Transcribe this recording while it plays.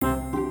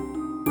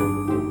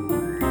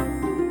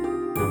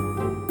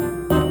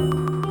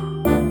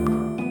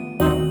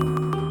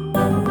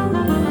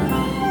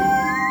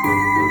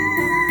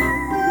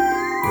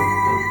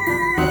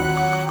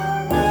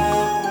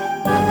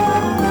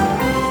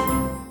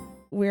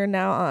we're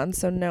now on,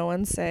 so no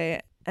one say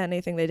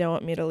anything they don't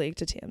want me to leak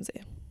to TMZ.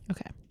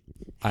 Okay.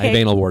 I have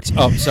anal warts.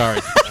 Oh,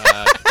 sorry.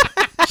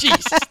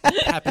 Jeez,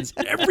 that happens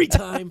every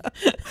time.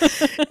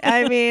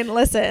 I mean,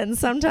 listen,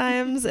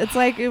 sometimes it's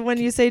like when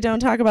you say don't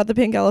talk about the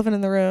pink elephant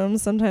in the room,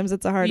 sometimes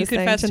it's the hardest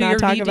thing to not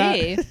talk about.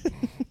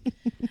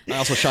 I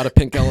also shot a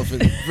pink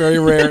elephant. Very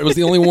rare. It was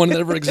the only one that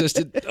ever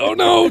existed. Oh,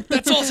 no.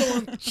 That's also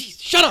on.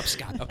 Jeez, shut up,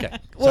 Scott. Okay.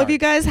 Well, if you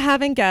guys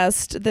haven't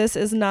guessed, this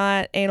is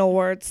not Anal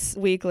Warts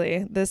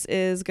Weekly. This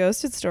is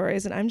Ghosted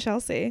Stories, and I'm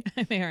Chelsea.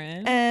 I'm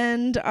Erin.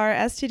 And our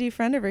STD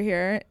friend over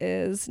here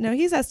is, no,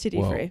 he's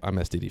STD free. I'm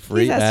STD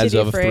free He's as STD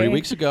of free. 3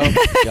 weeks ago.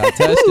 Got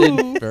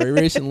tested very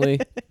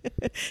recently.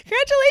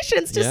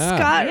 Congratulations to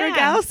Scott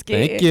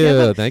Rogowski. Thank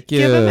you. Thank you.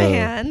 Give him a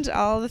hand.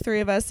 All the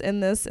three of us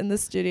in this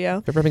studio.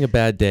 If you're having a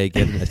bad day,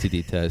 get an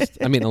STD test.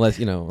 I mean, unless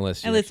you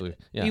actually,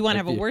 you want to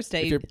have a worse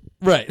day.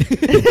 Right.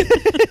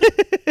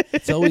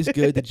 It's always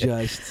good to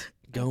just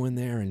go in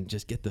there and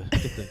just get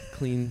the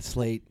clean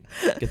slate,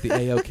 get the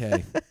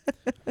A-OK.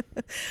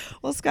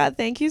 Well, Scott,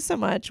 thank you so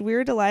much.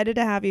 We're delighted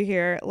to have you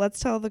here. Let's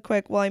tell the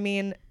quick. Well, I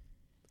mean,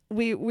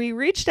 we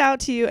reached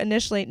out to you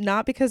initially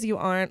not because you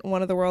aren't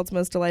one of the world's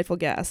most delightful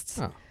guests.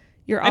 Oh.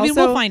 I mean,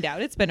 we'll find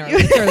out. It's been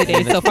early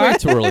days so far.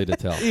 It's too early to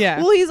tell. Yeah.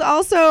 Well, he's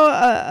also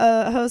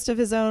a host of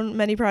his own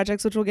many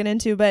projects, which we'll get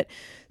into. But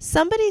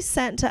somebody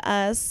sent to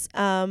us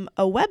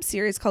a web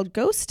series called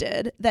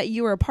Ghosted that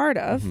you were a part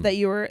of, that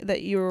you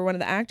were one of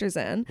the actors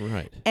in.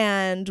 Right.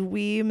 And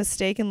we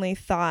mistakenly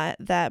thought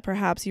that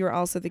perhaps you were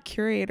also the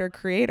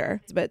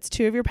creator. But it's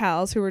two of your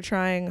pals who were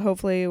trying.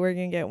 Hopefully, we're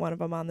gonna get one of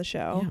them on the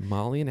show. Yeah,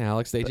 Molly and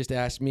Alex. They just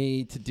asked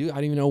me to do. I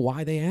don't even know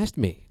why they asked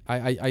me.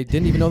 I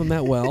didn't even know them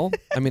that well.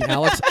 I mean,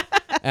 Alex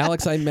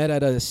I met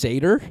at a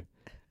Seder,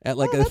 at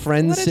like a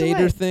friend's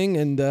Seder thing,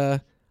 and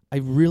I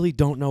really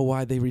don't know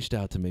why they reached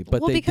out to me,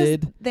 but they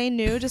did. They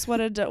knew just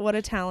what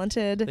a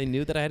talented. They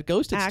knew that I had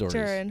ghosted actor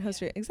stories. and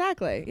host.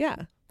 Exactly, yeah.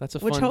 That's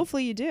which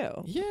hopefully you do.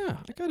 Yeah,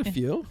 I got a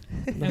few.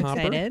 I'm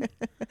excited.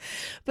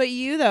 But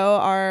you, though,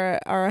 are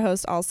a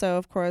host also,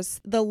 of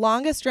course, the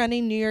longest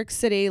running New York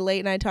City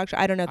late night talk show.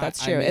 I don't know if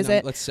that's true. Is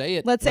it? Let's say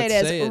it. Let's say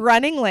it is.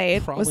 Running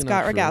Late Probably with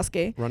Scott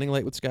Rogowski. Running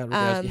Late with Scott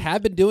Rogowski.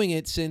 Have been doing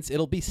it since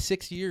it'll be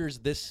 6 years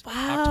this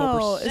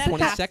October 22nd.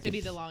 That has to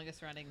be the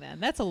longest running then.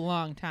 That's a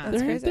long time.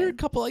 There are a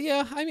couple.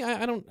 Yeah, I mean,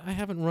 I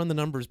haven't run the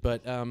numbers,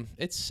 but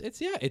it's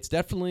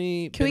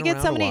definitely. Can we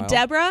get somebody,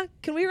 Deborah?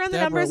 Can we run the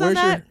numbers on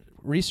that? Your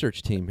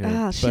research team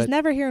here. She's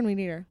never here and we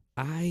need her.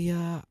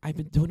 I've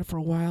been doing it for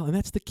a while, and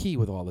that's the key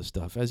with all this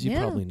stuff, as you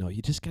probably know.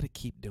 You just got to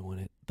keep doing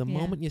it. The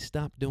moment you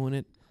stop doing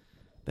it,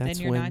 that's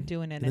then you're not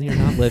doing it. Then you're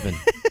not living.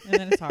 And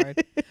then it's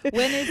hard.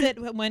 When is it?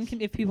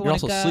 If people want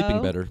to go? You're also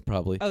sleeping better,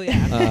 probably. Oh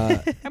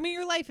yeah. I mean,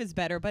 your life is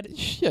better, but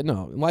yeah,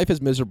 no, life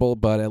is miserable.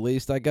 But at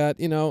least I got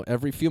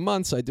every few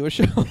months I do a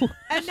show.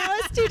 And no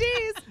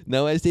STDs.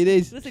 No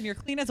STDs. Listen, you're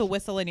clean as a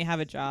whistle, and you have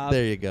a job.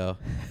 There you go.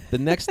 The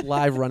next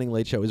live Running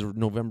Late show is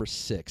November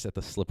 6th at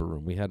the Slipper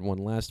Room. We had one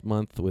last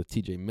month with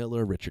T.J.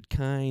 Miller, Richard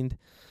Kind.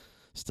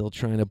 Still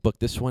trying to book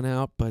this one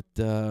out, but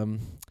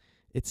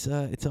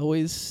it's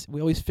always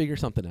we always figure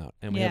something out,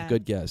 and we have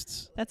good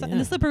guests. And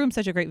the Slipper Room's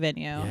such a great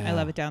venue. Yeah. I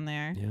love it down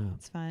there. Yeah,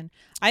 it's fun.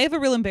 I have a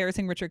real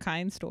embarrassing Richard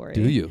Kind story.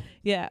 Do you?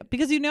 Yeah,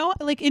 because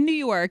like in New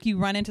York, you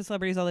run into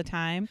celebrities all the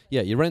time.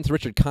 Yeah, you run into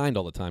Richard Kind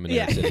all the time in New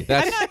York City.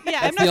 That's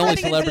I'm not the only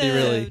celebrity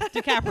really.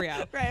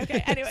 DiCaprio. Right.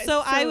 Okay. Anyway,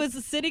 so I was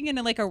sitting in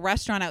like a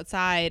restaurant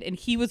outside, and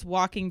he was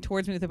walking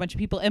towards me with a bunch of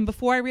people, and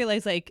before I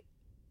realized like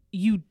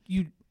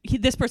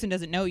this person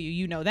doesn't know you,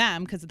 you know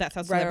them, because that's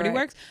how celebrity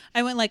works.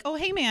 I went like, oh,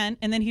 hey, man.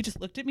 And then he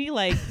just looked at me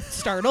like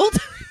startled,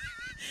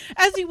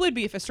 as he would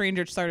be if a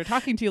stranger started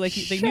talking to you like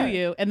they knew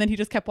you. And then he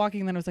just kept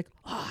walking. And then I was like,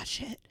 oh,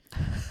 shit.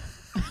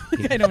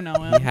 I don't know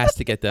him. He has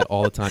to get that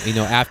all the time.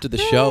 After the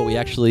show, we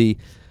actually...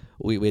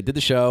 We did the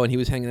show, and he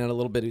was hanging out a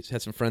little bit. He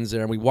had some friends there,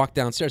 and we walked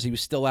downstairs. He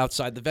was still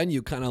outside the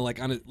venue, kind of like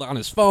on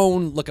his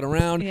phone, looking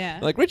around. Yeah.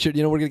 Like, Richard,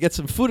 we're gonna get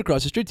some food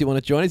across the street. Do you want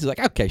to join us? He's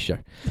like, okay,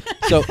 sure.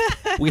 So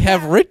we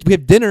have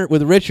dinner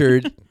with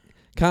Richard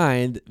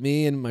Kind,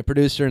 me and my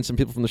producer and some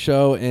people from the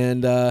show,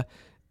 and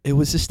it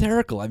was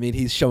hysterical. I mean,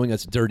 he's showing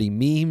us dirty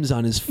memes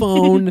on his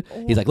phone.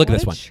 He's like, look at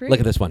this one. Look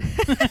at this one.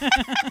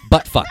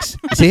 Butt fucks.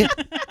 You see it?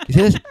 You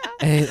see this?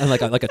 And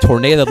like a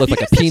tornado that looked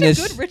like a penis.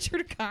 Such a good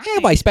Richard Kind. Yeah,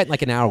 but I spent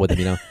like an hour with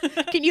him,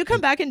 Can you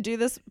come back and do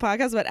this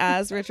podcast, but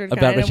as Richard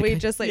About Kind? Richard And we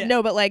Kind? just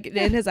no, but like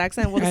in his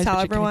accent, we'll just tell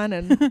Richard everyone.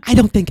 And I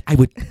don't think I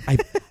would.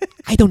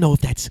 I don't know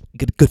if that's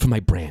good for my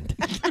brand.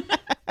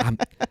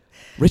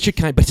 Richard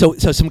Kind, but so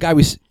some guy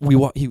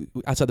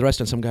outside the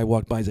restaurant. Some guy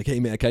walked by. He's like,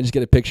 "Hey man, can I just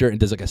get a picture?" And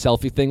does like a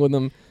selfie thing with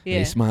him. Yeah. And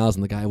he smiles,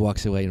 and the guy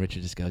walks away, and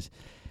Richard just goes,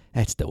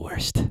 "That's the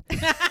worst."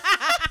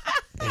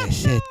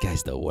 That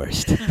guy's the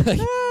worst.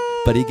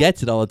 But he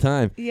gets it all the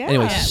time. Yeah.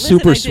 Anyway, Listen,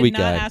 super sweet I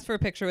did not guy. ask for a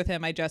picture with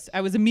him.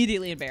 I was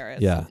immediately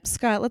embarrassed. Yeah.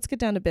 Scott, let's get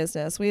down to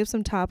business. We have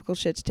some topical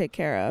shit to take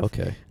care of.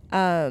 Okay.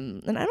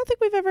 And I don't think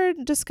we've ever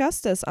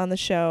discussed this on the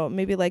show,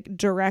 maybe like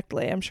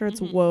directly. I'm sure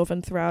it's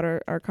woven throughout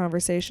our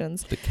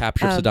conversations. The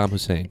capture of Saddam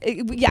Hussein.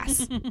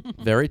 Yes.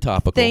 Very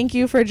topical. Thank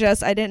you for I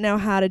didn't know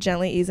how to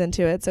gently ease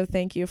into it, so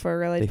thank you for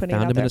really putting it out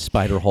They found him there. in a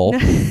spider hole.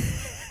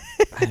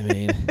 I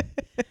mean,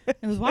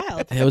 It was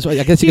wild. I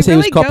guess you could say he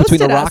was caught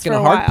between a rock and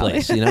a hard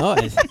place, you know?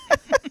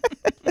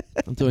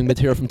 I'm doing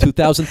material from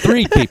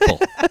 2003, people.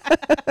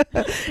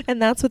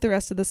 And that's what the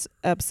rest of this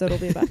episode will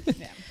be about.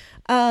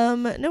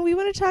 Yeah. No, we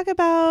want to talk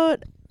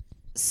about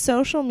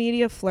social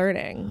media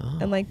flirting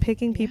and like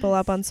picking people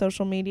up on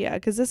social media,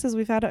 because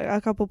we've had a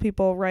couple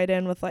people write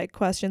in with like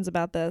questions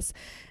about this.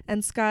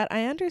 And Scott,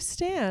 I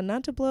understand,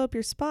 not to blow up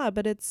your spot,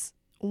 but it's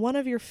one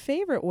of your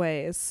favorite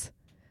ways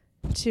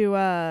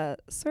to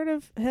sort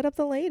of hit up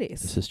the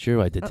ladies. This is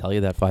true. I did tell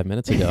you that 5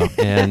 minutes ago.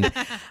 And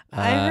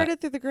I heard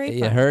it through the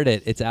grapevine. You heard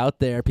it. It's out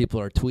there. People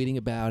are tweeting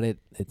about it.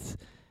 It's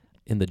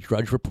in the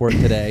Drudge Report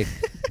today.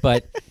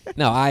 But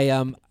no,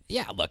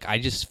 look, I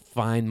just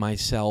find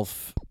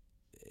myself,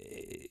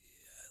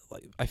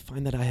 I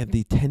find that I have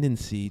the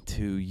tendency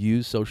to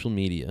use social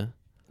media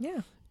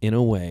in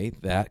a way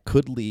that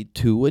could lead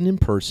to an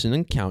in-person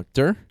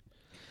encounter.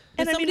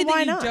 And I mean, somebody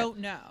why that you not? don't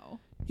know.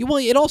 Well,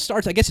 it all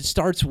starts, I guess it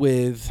starts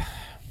with,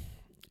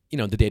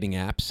 the dating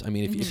apps. I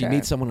mean, if you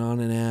meet someone on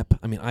an app,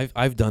 I mean,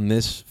 I've done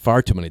this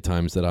far too many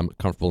times that I'm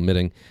comfortable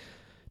admitting.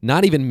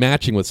 Not even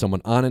matching with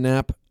someone on an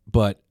app,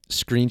 but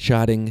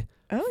screenshotting,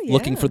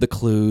 looking for the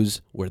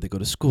clues, where they go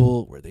to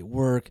school, where they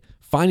work,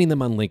 finding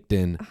them on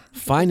LinkedIn,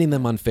 finding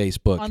them on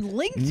Facebook. On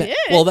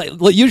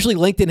LinkedIn? Usually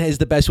LinkedIn is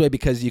the best way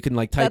because you can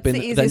like type That's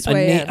in the easiest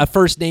way in. a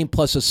first name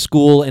plus a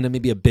school and then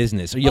maybe a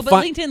business. Or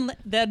but LinkedIn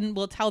then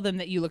will tell them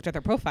that you looked at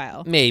their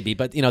profile. Maybe,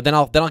 but then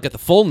I'll get the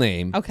full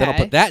name. Okay. Then I'll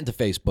put that into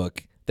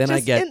Facebook. Then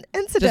just I get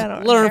incidental.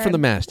 just learn from the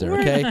master.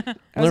 Okay.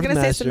 I was going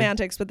to say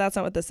semantics, but that's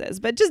not what this is.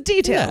 But just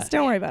details. Yeah.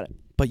 Don't worry about it.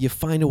 But you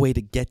find a way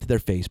to get to their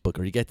Facebook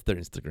or you get to their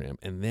Instagram,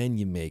 and then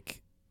you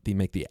make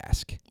the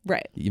ask.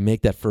 Right. You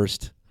make that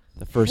first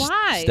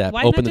Why? step.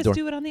 Why Open not the door. just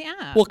do it on the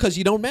app? Well, because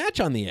you don't match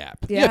on the app.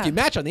 Yeah. If you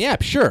match on the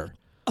app, sure.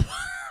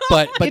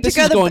 But to this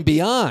go is the- going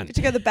beyond.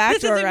 To go the back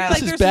this door isn't route. like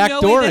This is there's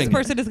no way this backdooring.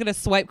 person is going to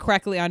swipe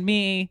correctly on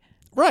me.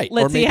 Right.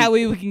 Let's Or see maybe- how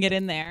we can get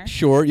in there.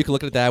 Sure, you can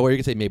look at it that way. You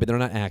can say maybe they're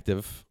not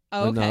active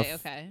Oh,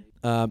 enough. okay.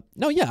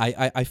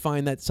 I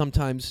find that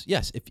sometimes,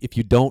 yes, if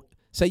you don't,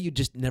 say you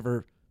just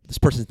never, this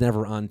person's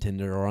never on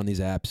Tinder or on these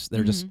apps.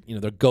 They're just,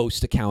 their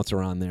ghost accounts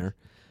are on there.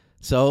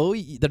 So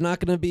they're not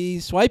going to be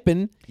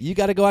swiping. You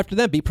got to go after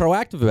them. Be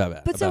proactive about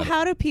it. But so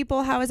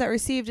how is that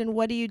received, and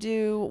what do you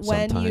do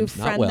when you Sometimes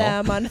not friend well.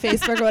 them on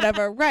Facebook or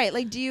whatever? Right.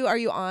 Like, are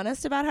you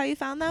honest about how you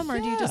found them, or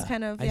do you just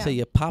kind of, I say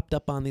you popped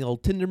up on the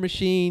old Tinder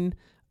machine.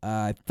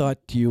 I thought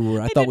you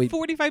were, I did thought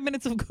 45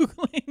 minutes of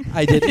Googling.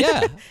 I did,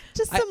 yeah.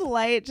 just some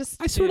light,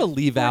 just I sort of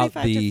leave out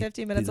 45 to the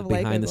 50 minutes of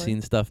light behind the Googling.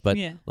 scenes stuff, but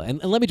Yeah.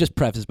 and let me just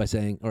preface by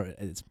saying, or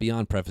it's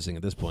beyond prefacing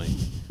at this point,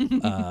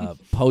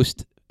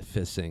 post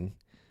fissing,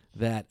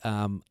 that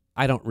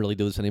I don't really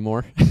do this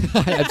anymore.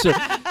 I'm sure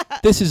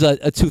this is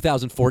a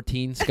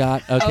 2014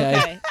 Scott.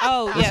 Okay.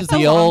 Oh, This yeah. is so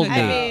the long old ago.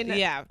 me. I mean,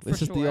 yeah, for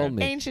This is sure. the old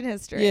me. ancient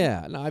history.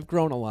 Yeah, no, I've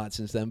grown a lot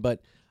since then,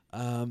 but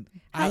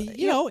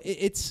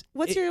it's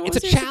What's your it's a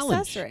success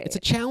challenge. rate? It's a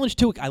challenge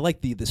too. I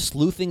like the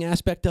sleuthing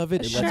aspect of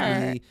it. It Sure.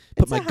 lets me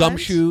put It's my a hunt.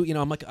 gumshoe.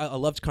 I'm like I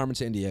loved Carmen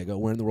Sandiego.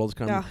 Where in the world is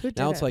Carmen? Oh, who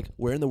Now did it's it? like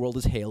where in the world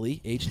is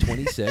Haley, age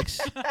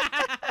 26,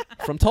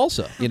 from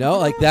Tulsa?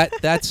 Like that.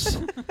 That's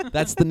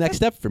the next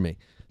step for me.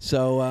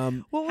 So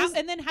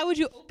And then how would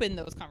you open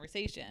those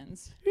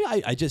conversations?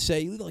 I just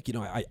say, look,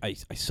 I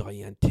saw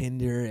you on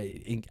Tinder.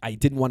 I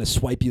didn't want to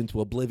swipe you into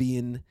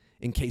oblivion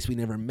in case we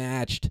never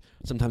matched.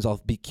 Sometimes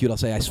I'll be cute. I'll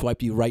say I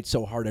swiped you right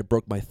so hard I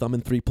broke my thumb in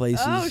 3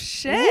 places. Oh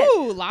shit!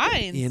 Ooh,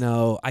 lines.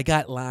 I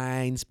got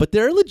lines, but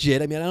they're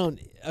legit. I mean, I don't.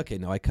 Okay,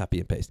 no, I copy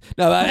and paste.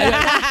 No,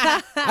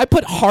 I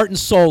put heart and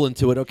soul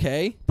into it.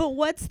 Okay. But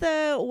what's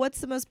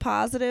the most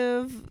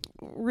positive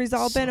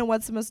result been, and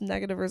what's the most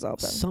negative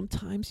result been?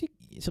 Sometimes you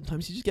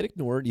just get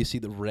ignored. You see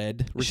the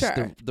red,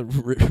 Sure. the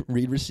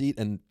read receipt,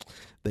 and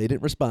they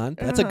didn't respond.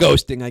 That's a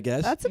ghosting, I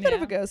guess. That's a bit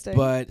of a ghosting.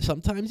 But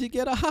sometimes you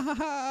get a ha ha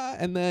ha,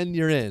 and then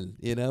you're in.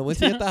 Once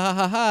you get the ha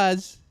ha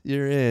ha's,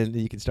 you're in. And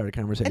you can start a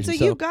conversation. and so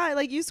you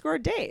got you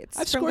scored dates.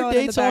 I've from scored going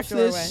in dates the off backdoor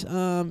this,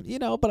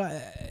 way. but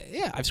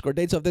I've scored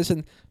dates off this,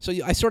 and so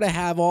I sort of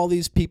have all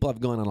these people. I've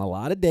gone on a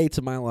lot of dates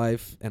in my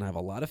life, and I have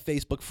a lot of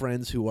Facebook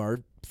friends who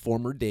are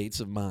former dates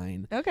of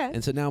mine. Okay.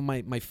 And so now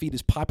my feed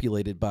is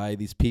populated by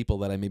these people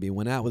that I maybe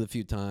went out with a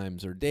few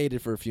times or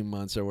dated for a few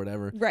months or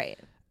whatever. Right.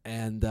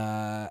 And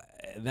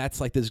that's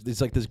like this.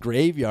 It's like this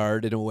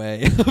graveyard in a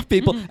way of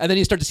people, and then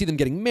you start to see them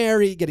getting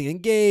married, getting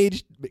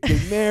engaged,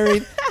 getting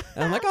married,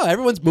 and I'm like, oh,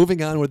 everyone's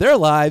moving on with their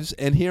lives,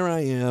 and here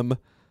I am,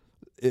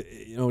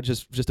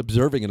 just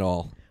observing it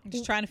all, I'm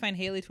just trying to find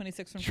Haley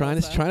 26 from trying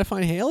Tulsa. to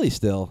find Haley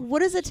still. What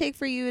does it take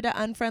for you to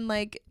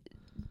unfriend?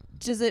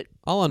 Does it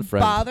I'll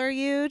unfriend. bother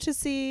you to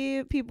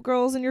see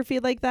girls in your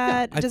feed like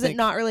that? I Does it think-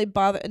 not really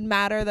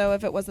matter though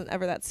if it wasn't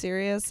ever that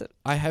serious?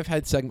 I have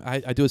had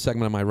I do a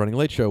segment on my Running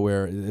Late show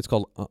where it's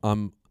called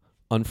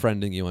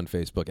unfriending you on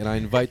Facebook, and I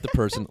invite the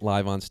person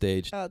live on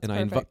stage, Oh, it's and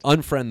I perfect.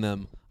 unfriend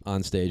them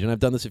on stage. And I've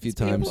done this a few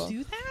times. People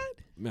do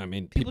that? I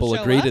mean, People people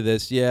show agree to up?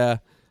 this. Yeah,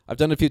 I've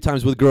done it a few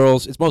times with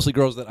girls. It's mostly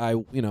girls that I,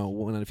 went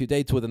on a few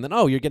dates with, and then,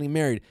 oh, you're getting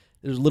married.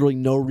 There's literally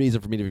no reason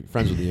for me to be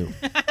friends with you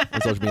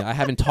on social media. I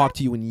haven't talked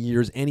to you in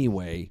years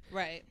anyway.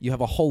 Right. You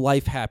have a whole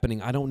life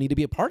happening. I don't need to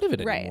be a part of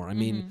it Right. anymore. I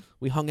mean,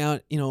 we hung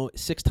out,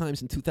 6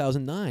 times in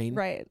 2009.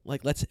 Right.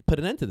 Like, let's put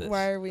an end to this.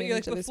 Why are we But in you're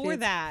each like, other's before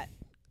feeds? that,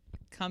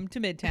 come to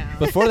Midtown.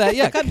 Before that,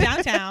 yeah, Come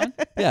downtown.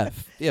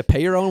 yeah,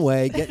 pay your own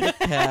way, get in a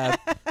cab,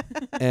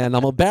 and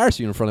I'm embarrass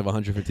you in front of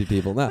 150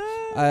 people. No,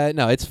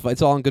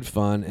 it's all in good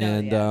fun, No,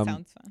 and yeah, it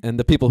sounds fun. and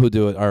the people who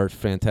do it are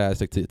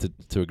fantastic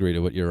to agree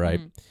to it. You're right.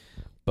 Mhm.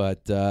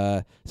 But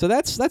so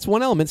that's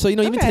one element. So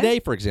even Okay. today,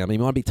 for example, you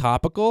want to be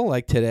topical.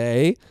 Like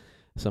today,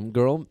 some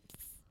girl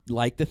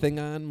liked the thing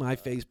on my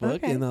Facebook,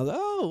 Okay. and I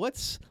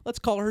was let's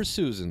call her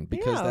Susan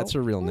because Yeah, that's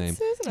her real what's name.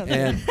 Susan on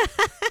there?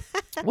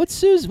 And what's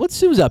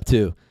Sue's up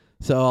to?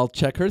 So I'll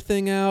check her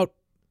thing out.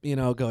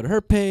 Go to her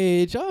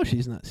page. Oh,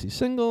 she's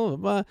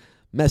single.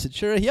 Message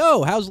her.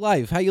 Yo, how's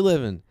life? How you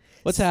living?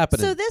 What's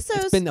happening? So this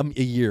it's is been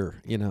a year.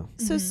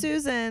 so Mhm.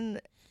 Susan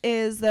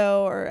is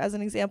though, or as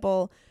an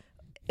example,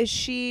 is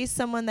she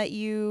someone that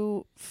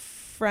you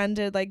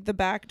friended like the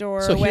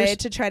backdoor So way here's-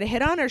 to try to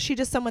hit on, or is she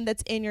just someone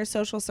that's in your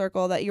social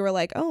circle that you were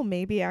like, oh,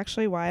 maybe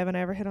actually, why haven't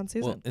I ever hit on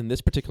Susan? Well, in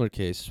this particular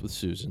case with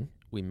Susan,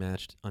 we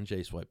matched on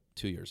JSwipe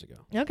 2 years ago.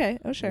 Okay.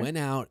 Oh, sure. Went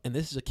out, and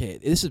this is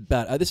this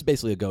is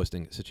basically a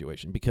ghosting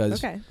situation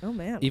because Okay. Oh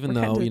man. even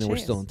We're cutting though to the we're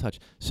still in chase. touch.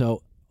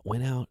 So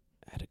went out,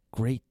 had a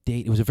great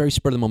date. It was a very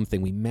spur of the moment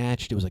thing. We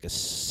matched. It was like a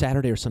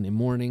Saturday or Sunday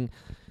morning.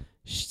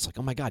 She's like,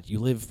 "Oh my God,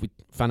 we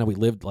found out we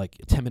lived like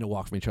a 10-minute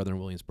walk from each other in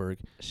Williamsburg."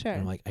 Sure.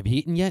 And I'm like, "Have you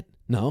eaten yet?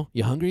 No.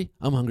 You hungry?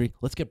 I'm hungry.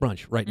 Let's get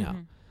brunch right now."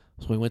 Mhm.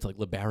 So we went to like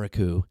Le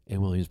Barracu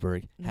in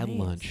Williamsburg, had Nice.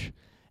 lunch,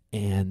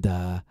 and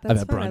I That's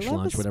had fun. brunch, I love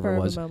lunch, the whatever spur it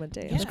of was. the moment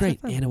date. It was That's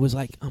great, fun. and it was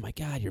like, "Oh my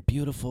God, you're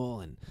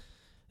beautiful," and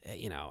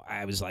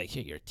I was like,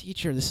 "Hey, you're a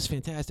teacher. This is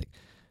fantastic."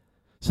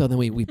 So then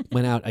we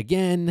went out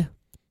again,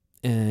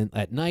 and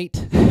at night,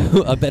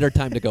 a better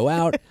time to go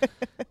out.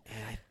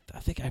 And I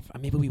think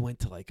maybe we went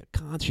to like a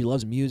concert. She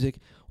loves music.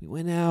 We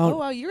went out. Oh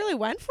wow, you really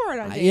went for it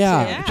on date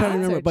Yeah, two. I'm trying to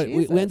remember, So but we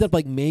Jesus. ended up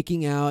like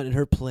making out at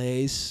her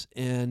place,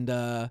 and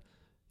I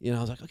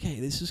was like, okay,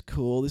 this is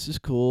cool.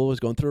 I was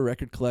going through a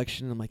record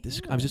collection. And I'm like,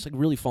 I was just like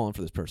really falling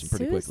for this person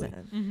pretty quickly.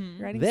 Susan.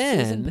 Mhm. Writing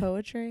Then- Susan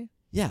poetry.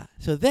 Yeah.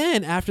 So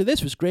then after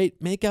this was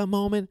great makeout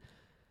moment.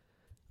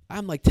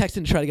 I'm like texting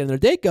to try to get another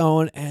date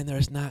going, and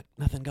there's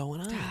nothing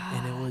going on,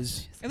 and it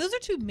was And those are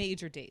two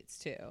major dates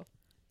too.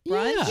 yeah.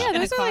 Brunch? Yeah, And a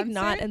those are like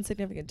not concert?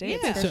 insignificant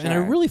dates. Yeah. for So sure. and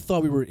I really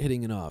thought we were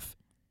hitting it off,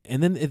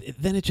 and then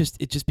it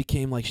just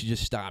became like she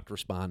just stopped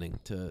responding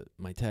to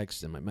my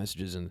texts and my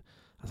messages, and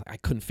I was like, I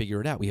couldn't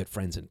figure it out. We had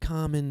friends in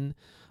common,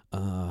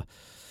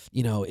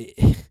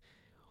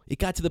 It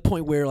got to the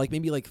point where like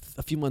maybe like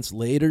a few months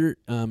later,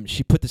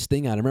 she put this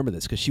thing out. I remember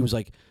this because she was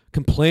like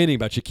complaining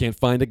about she can't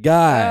find a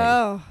guy,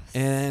 Oh,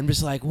 and I'm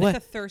just like, Like what? a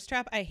thirst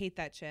trap. I hate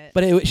that shit.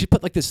 But anyway, she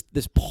put like this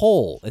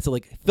poll. It's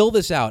like, fill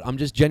this out. I'm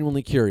just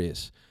genuinely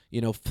curious.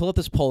 Fill out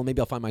this poll. Maybe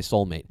I'll find my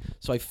soulmate.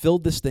 So I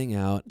filled this thing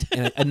out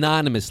and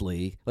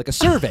anonymously, like a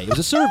survey. It was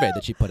a survey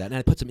that she put out, and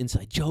I put some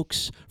inside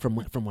jokes from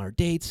our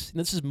dates. And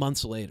this is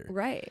months later,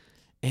 right.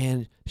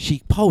 and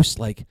she posts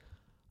like,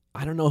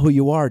 I don't know who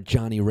you are,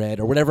 Johnny Red,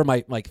 or whatever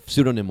my like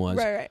pseudonym was.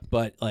 Right.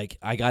 But like,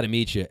 I got to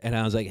meet you. And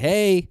I was like,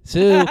 hey,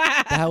 Sue,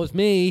 that was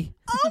me.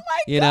 Oh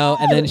my God.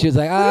 And then she was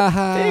like, big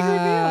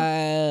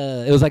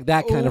ah. It was like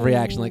that kind of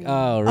reaction. Like,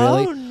 oh,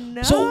 really? Oh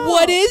no. So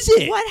what is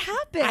it? What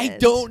happened? I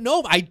don't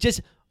know.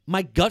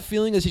 My gut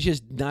feeling is she's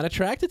just not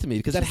attracted to me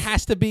because that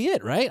has to be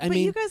it, right? I But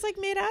mean, you guys like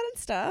made out and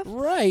stuff.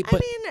 right. I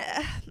But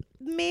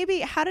mean, maybe.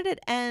 How did it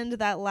end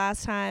that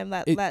last time?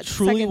 It That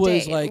truly second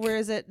was date? like- Where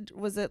is it?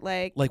 Was it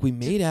like? like we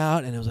made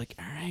out, and I was like,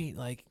 all right,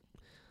 like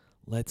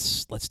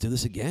let's do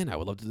this again. I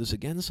would love to do this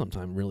again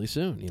sometime really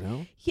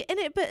soon. Yeah,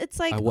 but it's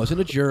like I wasn't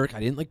a jerk. I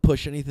didn't like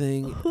push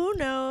anything. who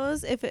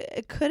knows if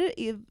it could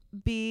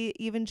be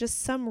even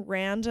just some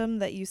random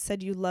that you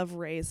said you love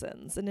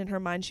raisins, and in her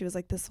mind she was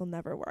like, this will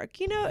never work.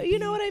 You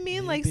know what I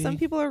mean? Like some maybe.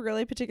 people are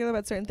really particular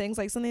about certain things,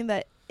 like something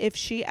that if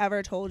she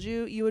ever told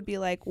you, you would be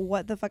like,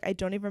 what the fuck? I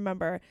don't even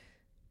remember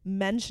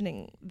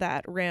mentioning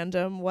that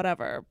random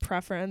whatever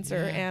preference or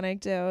Yeah.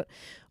 anecdote.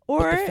 But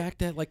Or the fact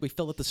that like we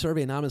filled out the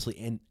survey anonymously,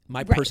 and my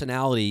Right.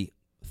 personality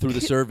through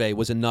the survey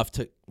was enough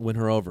to win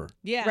her over.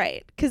 yeah.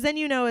 right, because then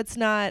it's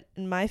not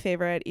my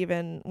favorite,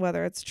 even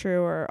whether it's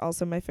true, or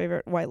also my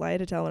favorite white lie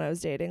to tell when I was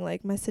dating.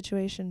 Like my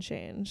situation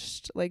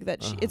changed, like that.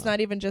 It's Uh-huh.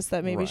 not even just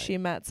that maybe Right. she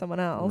met someone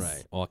else.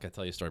 Right. Well, I can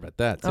tell you a story about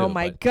that too. Oh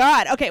my but-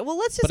 God. Okay, well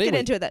let's just but get anyway,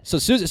 into it then. So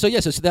Susan,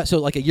 so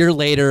like a year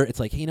later, it's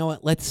like, hey, you know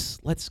what? Let's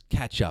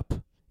catch up.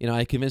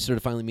 I convinced her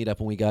to finally meet up,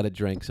 and we got a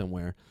drink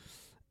somewhere,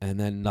 and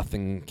then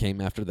nothing came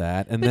after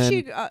that. And But then she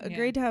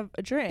agreed to have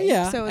a drink.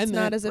 yeah, So it's and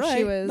not then- as if right,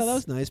 she was. No, that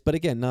was nice, but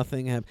again,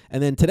 nothing happened.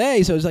 And then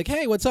today, so it was like,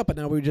 hey, what's up? And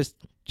now we were just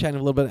chatting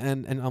a little bit,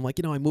 and I'm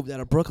like, I moved out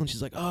of Brooklyn.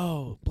 She's like,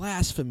 oh,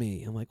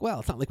 blasphemy. I'm like, well,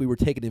 it's not like we were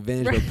taking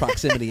advantage of her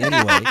proximity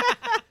anyway.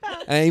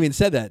 I even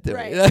said that to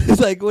Right. her.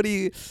 It's like, what do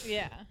you?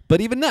 Yeah.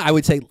 But even now, I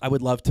would say I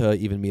would love to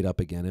even meet up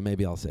again, and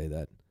maybe I'll say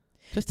that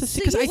just to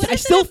see, because What I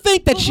is still it-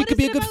 think that but she what could is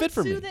be a it good about fit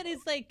for Sue me. that is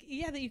like,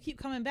 that you keep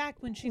coming back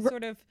when she's R-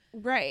 sort of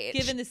Right.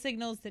 given the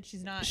signals that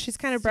she's not. She's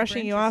kind of super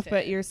brushing you off,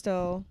 but interested. you're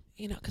still.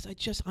 You know,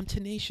 because I'm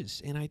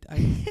tenacious, and I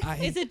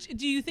Is it?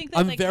 Do you think that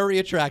I'm like very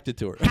attracted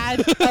to her. oh,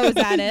 is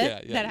that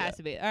it? Yeah, That yeah. has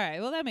to be. All right.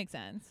 Well, that makes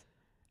sense.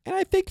 And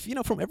I think,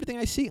 from everything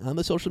I see on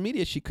the social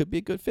media, she could be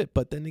a good fit.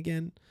 But then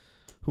again,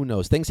 who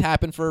knows? Things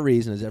happen for a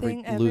reason, as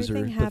every loser,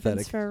 Everything happens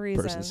pathetic for a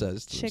reason. person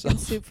says to Chicken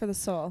themselves. soup for the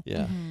soul.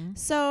 Yeah. Mhm.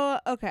 So,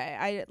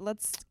 okay,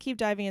 let's keep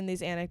diving in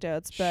these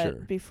anecdotes, but Sure.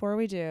 before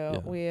we do, Yeah.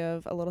 we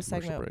have a little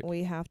Commercial segment break.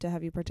 we have to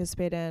have you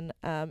participate in.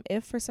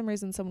 If for some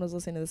reason someone was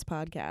listening to this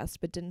podcast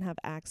but didn't have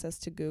access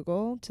to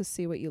Google to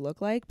see what you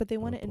look like, but they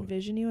want to boy.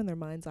 envision you in their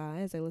mind's eye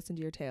as they listen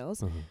to your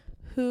tales, Uh-huh.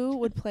 who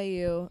would play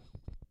you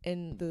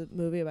in the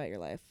movie about your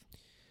life?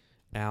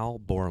 Al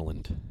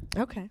Borland,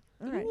 Okay.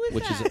 All right. Who is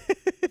which is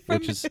that?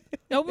 which is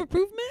Home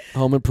Improvement?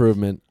 Home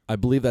Improvement. I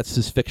believe that's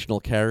his fictional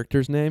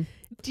character's name.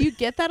 Do you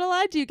get that a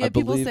lot? Do you get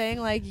people believe- saying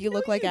like you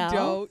look like you Al?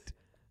 don't.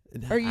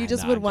 Or you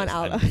just would want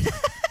Al?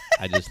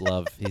 I just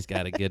love. He's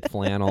got a good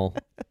flannel,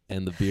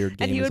 and the beard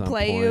game And he is would on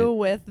play point. you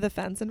with the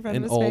fence in front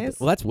And of his face.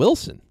 well, that's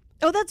Wilson.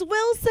 Oh, that's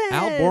Wilson.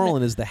 Al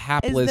Borland is the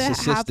hapless the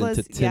assistant hapless-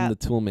 to Tim yeah. the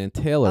Toolman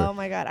Taylor. Oh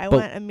my God! I But-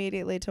 went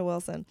immediately to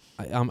Wilson.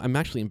 I'm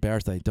actually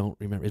embarrassed that I don't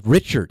remember.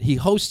 Richard. He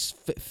hosts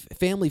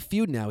Family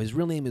Feud now. His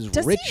real name is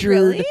Does Richard. he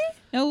really?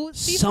 No,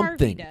 Steve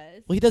something. Harvey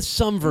does. Well, he does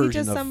some version He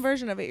does of some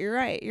version of it. You're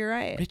right. You're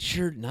right.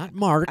 Richard, not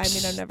Marks. I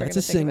mean, I'm never That's gonna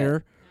a think of it.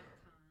 singer.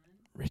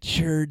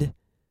 Richard.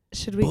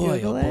 Should we Boy,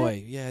 Google oh it?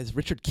 boy. Yeah, is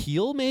Richard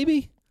Keel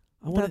maybe?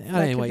 That could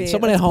Anyway, be-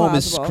 someone at that's home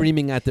plausible. is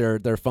screaming at their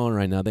phone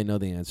right now. They know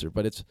the answer,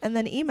 but it's And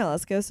then email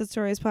us,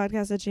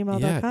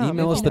 ghostedstoriespodcast@gmail.com. yeah.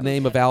 Email us the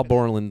name of Al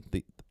Borland.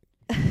 The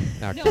No,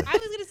 actor. I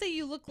was gonna say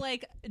you look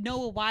like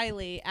Noah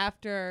Wiley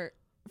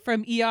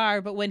from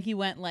ER, but when he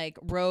went like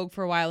rogue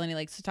for a while and he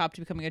like stopped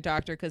becoming a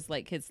doctor because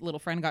like his little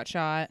friend got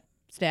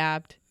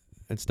stabbed.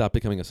 And stop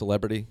becoming a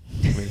celebrity.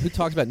 I mean, who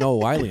talks about Noah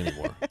Wiley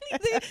anymore?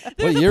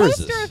 There's year a is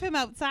poster this? of him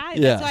outside.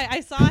 Yeah. That's why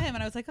I saw him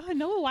and I was like, oh,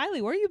 Noah Wiley,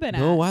 where you been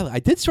Noah at? Wiley. I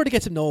did sort of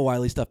get some Noah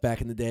Wiley stuff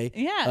back in the day.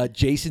 Yeah.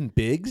 Jason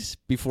Biggs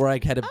before I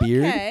had a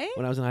beard. Okay.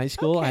 When I was in high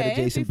school, I had a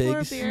Okay, Jason before a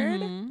Biggs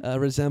beard.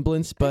 Mhm.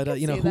 resemblance. But could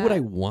see who would I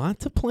that.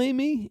 want to play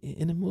me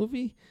in a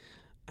movie?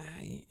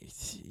 I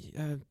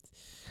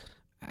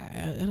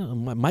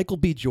don't know. Michael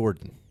B.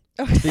 Jordan.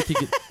 I think he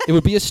could, it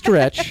would be a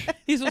stretch.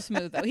 He's so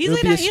smooth though. It He's would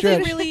like be a he's a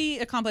stretch. really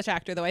accomplished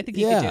actor though. I think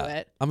he could do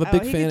it. I'm a Oh,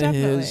 big he fan could of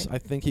his. definitely.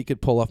 I think he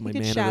could pull off my He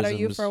could mannerisms. shadow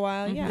you for a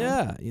while. Mhm.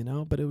 Yeah.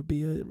 Yeah, but it would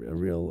be a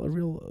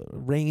real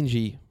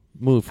rangy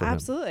move for him.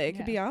 Absolutely. It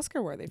could be Yeah.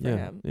 Oscar worthy for Yeah,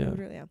 him. yeah. It would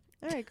really, yeah.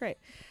 All right, great.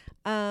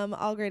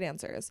 All great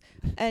answers.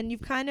 And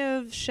you've kind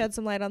of shed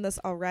some light on this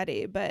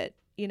already, but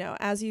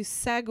as you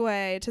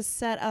segue to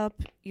set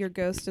up your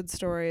ghosted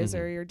stories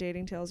or your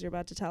dating tales you're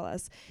about to tell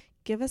us,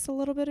 give us a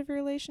little bit of your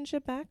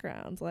relationship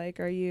background. Like,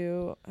 have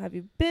you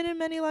been in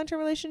many long-term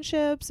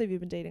relationships? Have you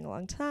been dating a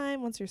long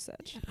time? What's your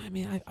sitch? I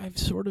mean, I've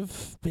sort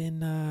of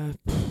been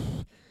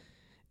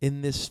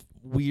in this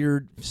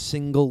weird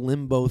single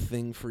limbo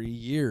thing for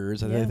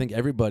years. I Yeah. think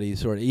everybody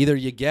sort of either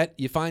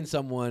you find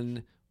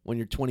someone when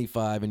you're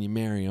 25 and you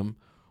marry them,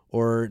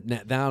 or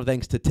now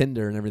thanks to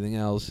Tinder and everything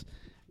else,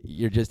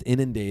 you're just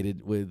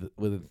inundated with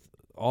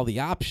all the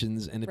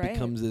options, and it Right.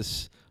 becomes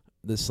this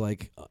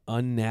like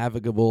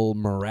unnavigable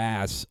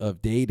morass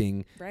of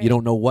dating. Right. You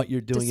don't know what you're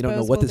doing. You don't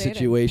know what the Disposable dating.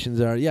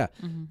 situations are. Yeah.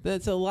 Mhm.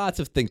 There's lots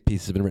of think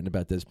pieces have been written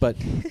about this. But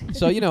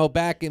so,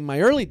 back in my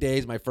early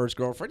days, my first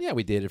girlfriend,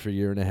 we dated for a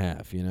year and a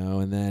half,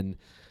 and then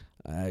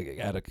I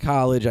got to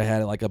college. I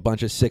had like a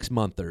bunch of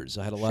 6-monthers.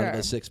 I had a lot of Sure.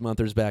 those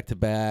 6-monthers back to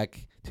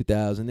back,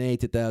 2008,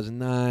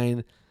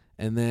 2009,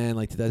 and then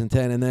like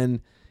 2010. And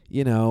then,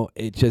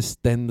 it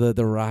just, then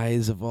the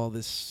rise of all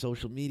this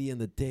social media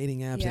and the dating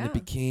apps, and Yeah. it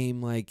became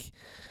like,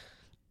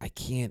 I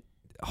can't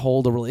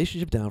hold a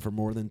relationship down for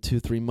more than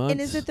 2-3 months.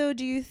 And is it though,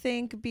 do you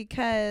think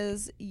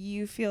because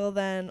you feel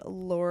then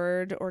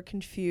lured or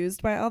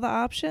confused by all the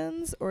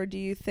options? Or do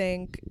you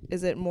think,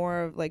 is it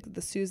more of like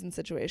the Susan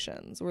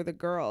situations where the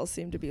girls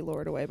seem to be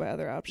lured away by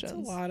other options?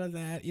 It's a lot of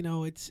that.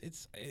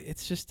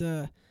 It's just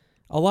a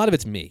lot of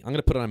it's me. I'm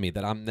gonna put it on me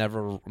that I'm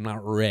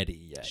not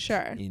ready yet.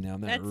 Sure. I'm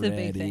not That's ready. the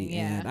big thing,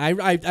 yeah.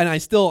 And I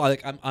still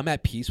I'm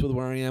at peace with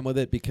where I am with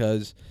it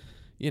because,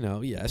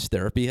 yes,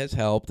 therapy has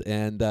helped,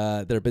 and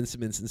there have been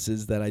some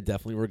instances that I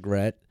definitely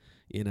regret.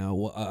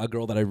 A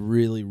girl that I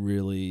really,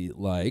 really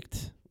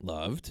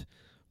loved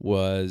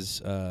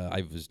was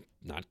I was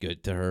not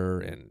good to her,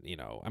 and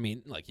I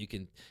mean, like, you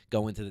can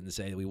go into it and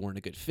say that we weren't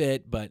a good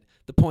fit, but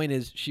the point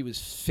is she was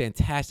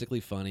fantastically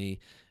funny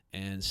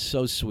and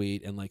so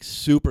sweet and like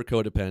super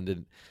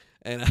codependent,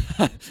 and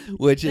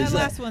which That is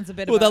last one's a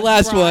bit well, of a that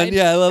last one, ride.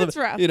 yeah, a little That's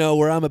bit, rough.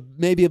 where I'm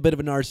maybe a bit of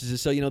a narcissist,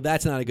 so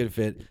that's not a good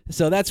fit.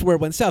 So that's where it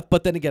went south.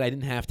 But then again, I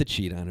didn't have to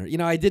cheat on her.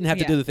 I didn't have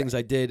to Yeah. do the things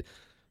I did.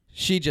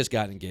 She just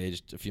got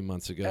engaged a few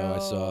months ago. I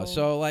saw, Oh.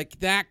 so like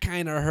that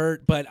kind of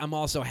hurt. But I'm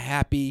also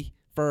happy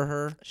for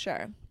her.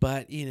 Sure.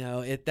 But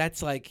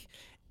that's like,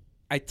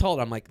 I told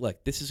her, I'm like,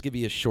 look, this is gonna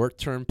be a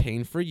short-term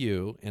pain for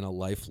you and a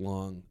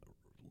lifelong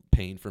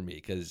pain for me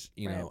because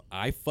you know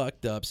I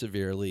fucked up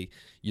severely.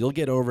 You'll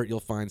get over it. You'll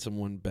find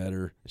someone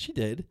better. She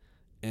did,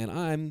 and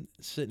I'm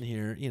sitting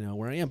here, you know,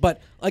 where I am.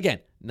 But again,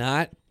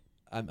 not.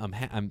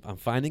 I'm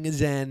finding a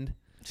zen.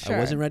 Sure. I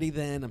wasn't ready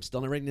then. I'm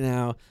still not ready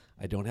now.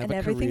 I don't have and a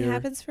everything career.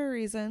 happens for a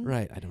reason.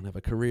 Right. I don't have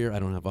a career. I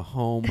don't have a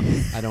home.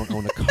 I don't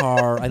own a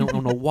car. I don't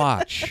own a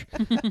watch.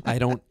 I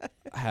don't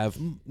have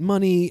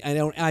money.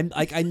 I'm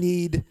like, I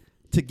need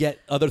to get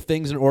other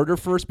things in order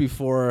first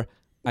before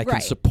I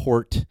can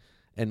support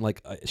and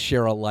like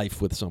share a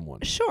life with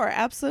someone. Sure,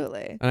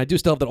 absolutely. And I do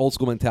still have that old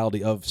school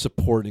mentality of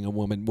supporting a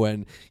woman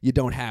when you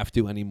don't have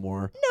to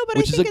anymore. No, but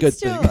which I think is a good it's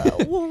still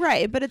thing. well,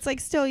 right. But it's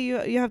like still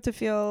you have to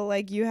feel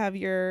like you have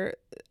your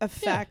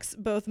effects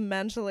both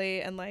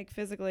mentally and like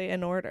physically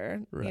in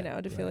order. You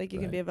know, to feel like you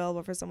can be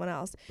available for someone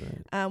else.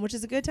 Right. Which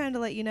is a good time to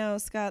let you know,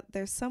 Scott.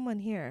 There's someone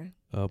here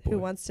who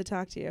wants to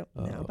talk to you.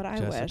 No, but I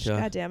wish.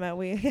 God damn it,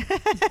 we.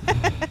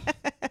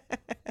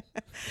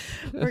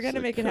 We're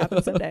gonna make it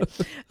happen someday.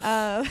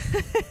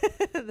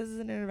 This is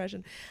an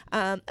intervention.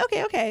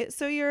 Okay.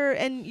 So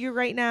you're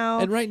right now.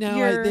 And right now,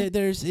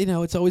 there's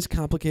it's always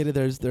complicated.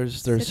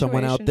 There's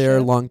someone out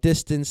there long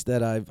distance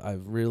that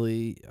I'm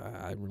really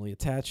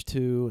attached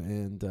to,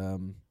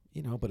 and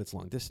but it's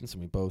long distance,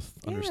 and we both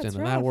understand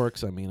how that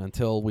works. I mean,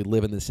 until we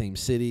live in the same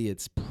city,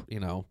 it's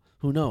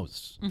who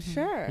knows? Mm-hmm.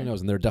 Sure. Who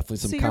knows? And there are definitely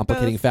some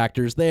complicating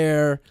factors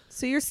there.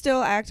 So you're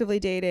still actively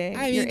dating.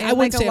 I mean, you're in I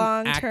wouldn't like say a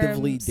I'm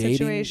actively dating.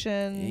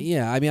 Situation.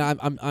 Yeah, I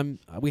mean,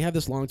 we have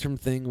this long-term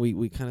thing.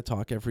 We kind of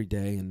talk every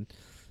day, and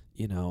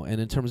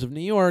and in terms of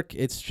New York,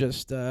 it's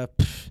just I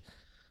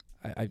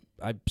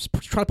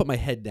try to put my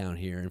head down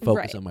here and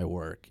focus on my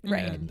work.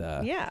 Right. And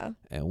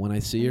and when I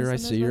see her, I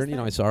see her. And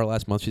I saw her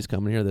last month. She's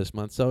coming here this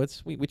month, so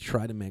we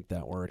try to make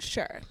that work.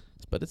 Sure.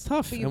 But it's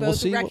tough. But you and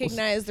both we'll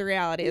recognize the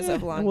realities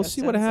of long distance. We'll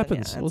see what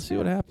happens. We'll see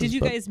what happens. Did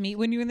you guys meet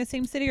when you were in the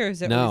same city, or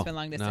has it always been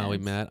long distance? No, we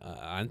met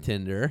on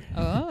Tinder.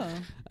 Oh.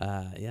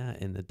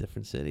 In a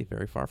different city,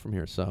 very far from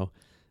here. So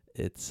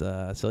it's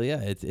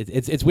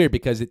it's weird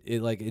because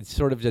it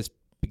sort of just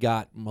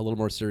got a little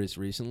more serious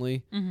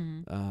recently.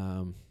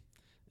 Mm-hmm.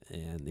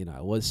 And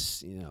I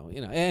was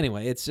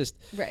anyway, it's just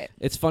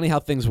it's funny how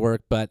things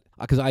work, but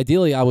because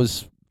ideally I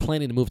was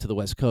planning to move to the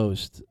West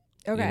Coast.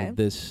 Okay.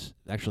 This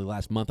actually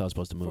last month I was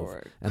supposed to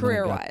move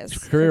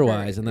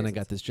career-wise, and then I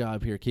got this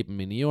job here keeping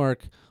me in New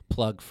York.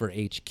 Plug for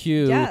HQ.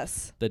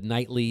 Yes. The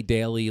nightly,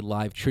 daily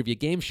live trivia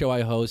game show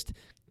I host.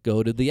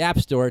 Go to the App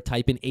Store,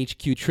 type in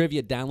HQ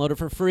Trivia, download it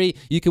for free.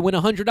 You can win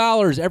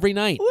 $100 every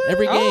night,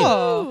 every game.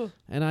 Oh.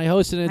 And I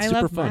host it, and it's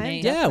super fun.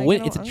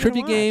 It's a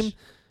trivia game,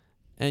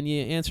 and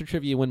you answer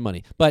trivia, you win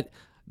money. But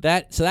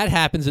that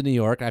happens in New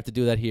York. I have to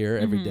do that here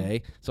every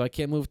day, so I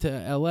can't move to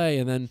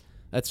LA, and then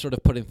that's sort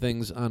of putting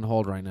things on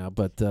hold right now.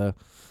 But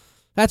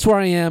that's where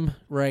I am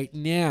right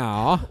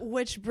now.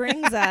 Which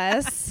brings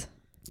us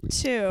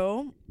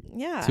to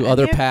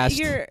other past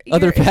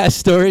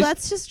stories.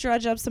 Let's just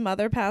drudge up some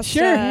other past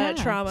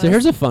trauma. So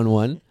here's a fun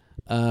one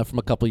from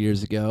a couple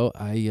years ago.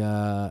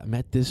 I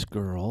met this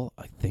girl.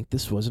 I think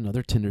this was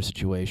another Tinder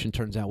situation.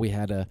 Turns out we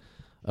had a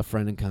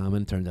friend in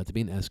common. Turns out to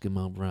be an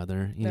Eskimo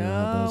brother.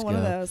 One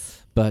of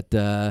those. But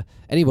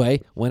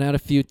anyway, went out a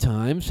few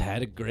times.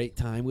 Had a great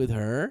time with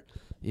her.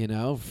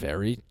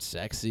 Very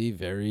sexy,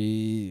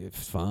 very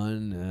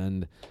fun,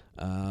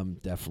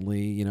 and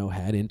definitely,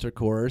 had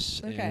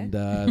intercourse. Okay.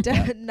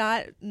 And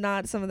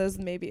not some of those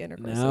maybe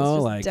intercourse.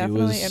 No, it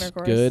was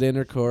intercourse. Good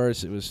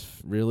intercourse. It was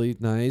really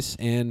nice,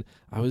 and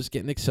I was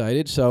getting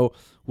excited. So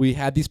we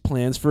had these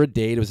plans for a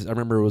date. I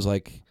remember it was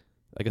like,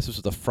 I guess this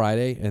was a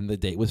Friday, and the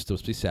date was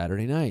supposed to be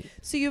Saturday night.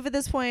 So you've at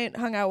this point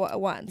hung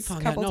out once,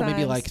 couple times?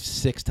 Maybe like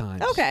 6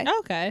 times.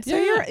 Okay. So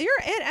you're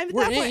in. At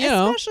that point,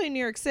 especially in New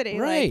York City,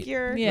 right? Like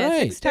you're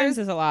 6 times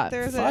is a lot.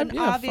 There's an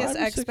obvious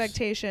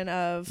expectation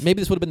of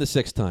maybe this would have been the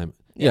 6th time.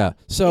 Yeah.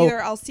 So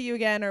either I'll see you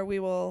again, or we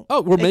will.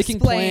 Oh, we're making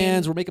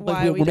plans. We're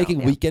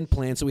making weekend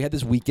plans. So we had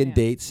this weekend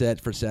date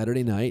set for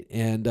Saturday night,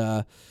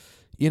 and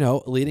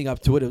leading up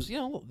to it, it was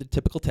the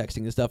typical texting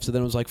and stuff. So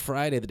then it was like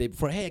Friday, the day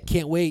before. Hey, I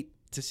can't wait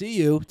to see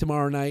you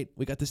tomorrow night.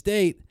 We got this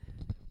date.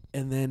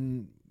 And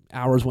then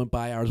hours went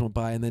by,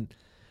 and then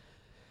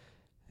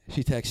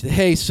she texted,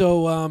 hey,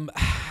 so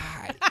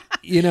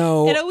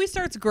it always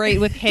starts great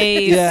with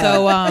hey,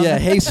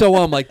 hey,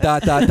 so like ...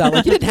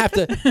 Like you didn't have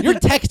to. You're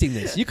texting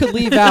this. You could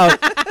leave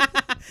out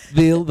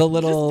the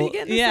little just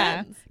begin the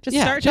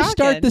sentence. Just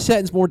start the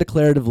sentence more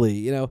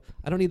declaratively.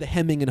 I don't need the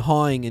hemming and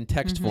hawing in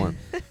text form.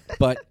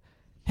 But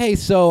hey,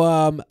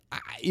 so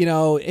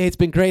it's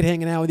been great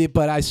hanging out with you,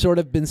 but I sort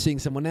of been seeing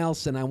someone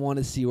else, and I want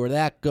to see where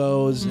that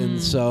goes.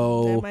 And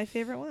so they're my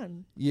favorite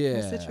one. Yeah.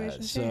 My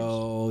situation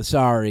so changed.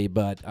 Sorry,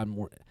 but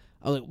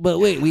but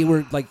wait,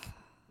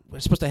 we're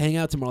supposed to hang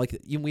out tomorrow.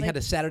 We had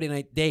a Saturday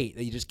night date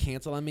that you just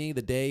canceled on me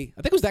the day.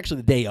 I think it was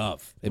actually the day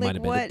of. It might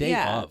have been the day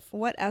of.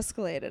 What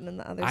escalated in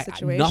the other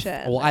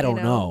situation? I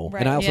don't know.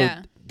 Right. And I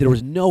also there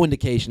was no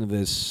indication of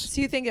this. So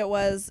you think it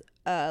was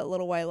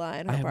little white lie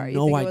in her I part? have You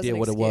no think idea an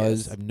what it was.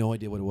 excuse? I have no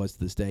idea what it was to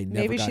this day. Never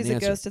Maybe got she's an a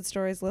answer. Ghosted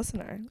Stories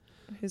listener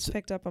who's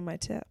picked up on my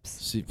tips.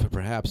 See,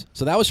 perhaps.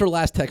 So that was her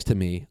last text to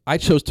me. I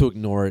chose to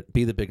ignore it,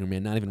 be the bigger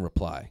man, not even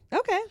reply.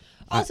 Okay.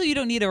 Also, you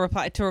don't need a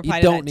reply to reply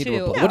You to don't that need too. to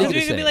reply. No. What are you You're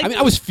going to say? be like, I mean,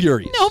 I was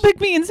furious. no, pick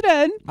me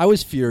instead. I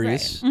was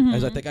furious, Right.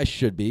 as I Mhm. think I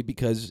should be,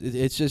 because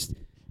it's just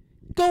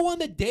go on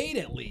the date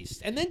at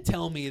least, and then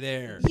tell me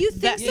there. You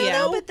think That- so? yeah.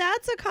 No, but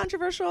that's a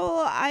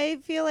controversial. I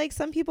feel like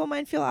some people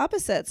might feel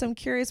opposite. So I'm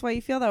curious why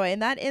you feel that way. In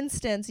that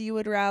instance, you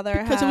would rather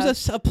Because have. it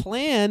was a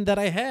plan that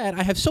I had.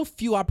 I have so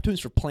few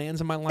opportunities for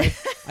plans in my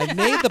life. I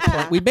made the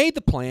plan. We made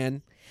the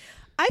plan.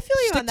 I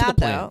feel you Stick on to the that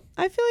plan. though.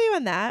 I feel you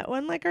on that.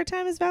 When like our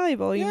time is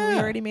valuable, you Yeah.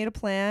 already made a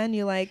plan.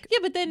 You like Yeah,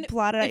 but then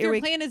plotted out if your your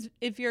week. plan is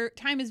if your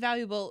time is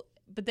valuable,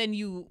 but then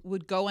you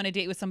would go on a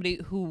date with somebody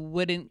who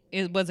wasn't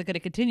going to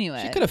continue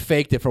it. She could have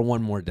faked it for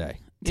one more day.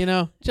 You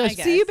know, just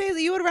guess. So you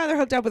basically you would rather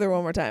hooked up with her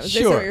one more time. Is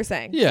basically Sure. what you're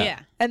saying? Yeah. Yeah.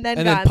 And then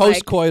And then gotten,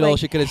 post-coital, like,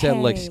 she could have said,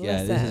 "Look, hey, yeah,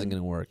 this listen." isn't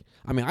going to work."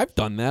 I mean, I've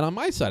done that on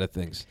my side of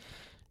things.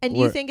 And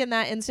Where- you think in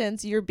that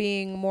instance you're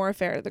being more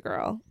fair to the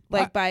girl,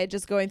 like by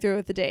just going through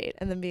with the date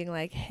and then being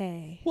like,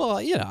 "Hey." Well,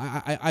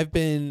 I've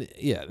been,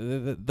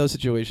 those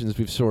situations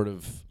we've sort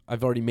of,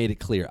 I've already made it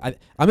clear.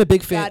 I'm a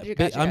big fan.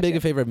 Gotcha. I'm big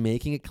in favor of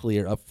making it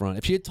clear up front.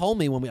 If she had told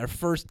me when our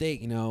first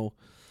date,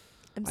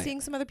 I'm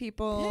seeing some other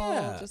people.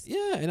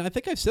 yeah, and I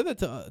think I've said that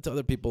to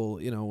other people.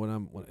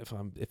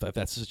 If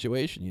that's the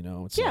situation,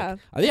 it's Yeah.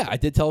 like, I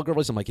did tell a girl,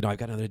 I'm like, I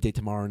got another date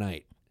tomorrow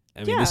night.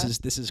 I mean, Yeah.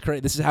 this is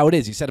crazy. This is how it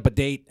is. You set up a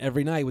date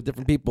every night with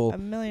different people.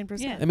 1,000,000%.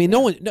 Yeah. I mean, no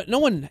one. You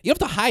don't have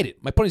to hide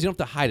it. My point is, you don't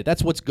have to hide it.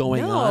 That's what's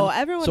going No, on.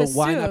 everyone So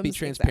why not be assumes-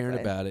 transparent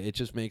exactly. about it? It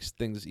just makes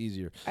things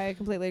easier. I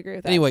completely agree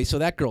with that. Anyway, so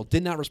that girl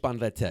did not respond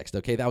to that text.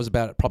 Okay, that was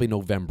about probably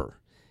November.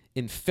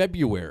 In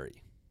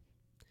February,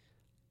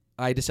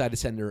 I decided to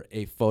send her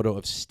a photo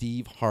of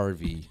Steve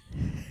Harvey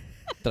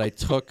that I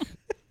took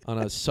on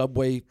a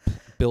subway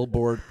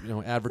billboard,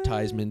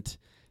 advertisement.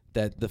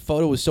 That the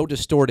photo was so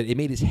distorted, it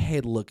made his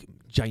head look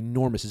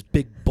ginormous. His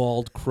big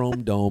bald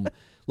chrome dome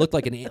looked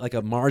like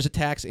a Mars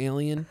Attacks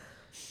alien.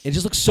 It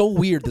just looked so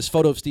weird. This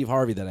photo of Steve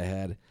Harvey that I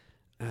had.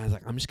 And I was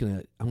like, I'm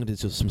gonna do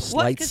some What,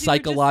 slight 'cause you were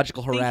just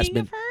psychological thinking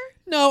harassment. of her?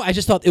 No, I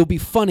just thought it would be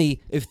funny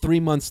if 3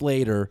 months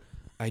later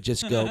I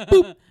just go,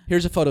 boop,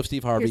 here's a photo of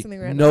Steve Harvey, something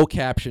random. no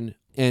caption,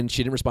 and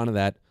she didn't respond to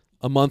that.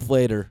 A month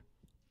later,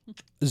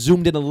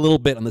 zoomed in a little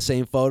bit on the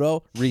same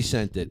photo,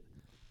 resent it.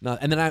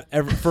 And then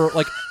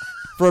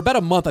for about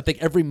a month, I think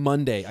every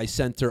Monday I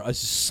sent her a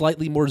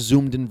slightly more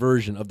zoomed in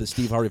version of the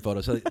Steve Harvey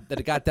photo, so that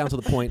it got down to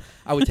the point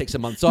I would take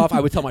some months off. I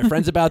would tell my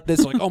friends about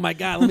this, like, oh my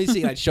God, let me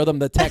see. And I'd show them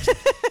the text.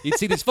 You'd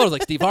see these photos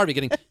like Steve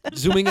Harvey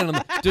zooming in on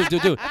them,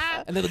 do.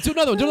 And then do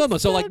another one.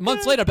 So like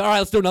months later, all right,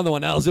 let's do another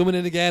one. I'll zoom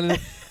in again.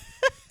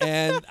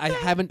 And I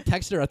haven't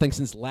texted her, I think,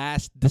 since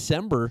last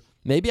December.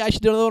 Maybe I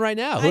should do another one right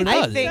now. Who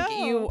knows? I think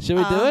No. you. Should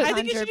we do it? I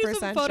think you should do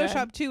some 100% should.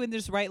 Photoshop too, and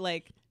just write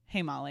like,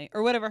 "Hey Molly"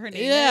 or whatever her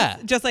name Yeah.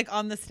 is, just like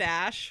on the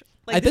stash.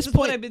 Like At this this is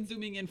what point- I've been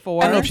zooming in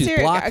for. I don't know I'm if she's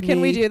serious. blocked Can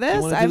we me. do You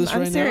this? wanna do I'm this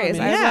right now? serious. I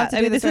mean, I'd yeah, love to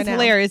do this this is right now.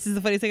 hilarious. This is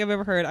the funniest thing I've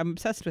ever heard. I'm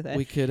obsessed with it.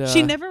 We could.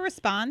 She never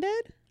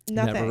responded.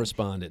 Nothing.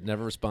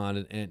 Never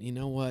responded. And you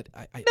know what?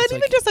 Not It's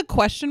even like, just a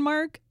question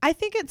mark. I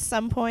think at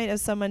some point, if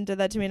someone did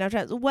that to me enough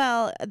times,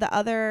 well, the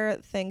other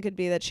thing could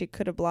be that she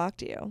could have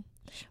blocked you.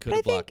 she But could I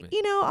have blocked think me.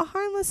 a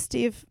harmless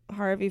Steve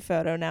Harvey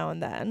photo now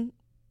and then.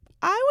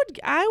 I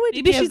would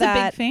Maybe give she's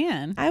that. a big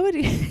fan. I would.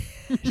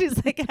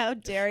 She's like, how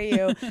dare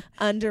you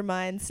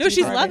undermine Steve No,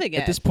 she's Harvey. loving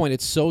At it. this point,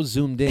 it's so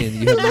zoomed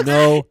in. You have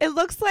no. It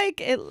looks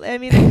like it. I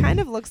mean, it kind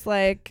of looks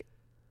like,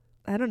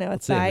 I don't know, a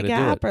Let's see, I'm thigh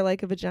gonna do gap it. or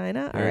like a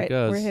vagina. There All it right,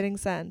 goes. we're hitting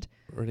send.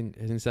 We're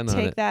hitting send on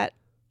Take it, that.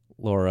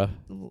 Laura.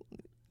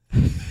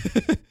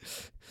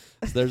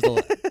 So there's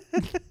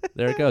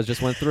there it goes.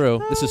 Just went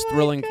through. This is Oh my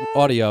thrilling God.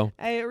 audio.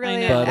 I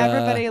really. know. But,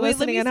 everybody Wait, let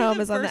listening me at see home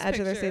the is on the first edge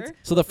of their picture.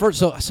 seats. So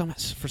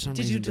for some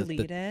Did you reason,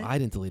 delete it? I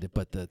didn't delete it,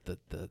 but the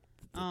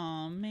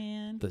Oh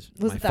man. Was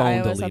my it the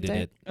phone iOS deleted update?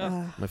 it.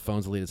 Ugh. My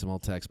phone's deleted some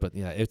old text, but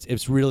yeah,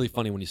 it's really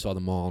funny when you saw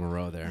them all in a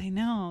row there. I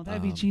know.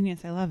 That'd be Um,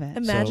 genius. I love it.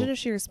 Imagine So- if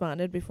she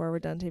responded before we're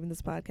done taping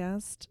this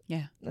podcast.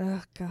 Yeah.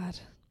 Oh God.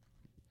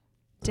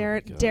 Oh,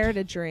 Dare God. dare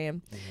to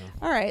dream. Yeah.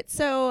 All right,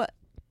 so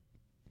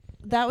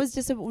that was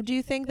do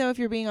you think though, if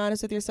you're being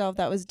honest with yourself,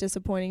 that was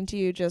disappointing to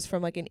you just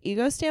from like an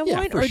ego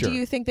standpoint, for or sure. do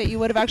you think that you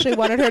would have actually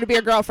wanted her to be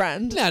your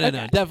girlfriend? No,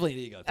 definitely an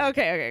ego thing.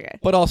 Okay.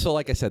 But also,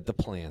 like I said, the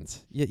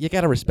plans. You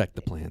got to respect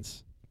the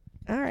plans.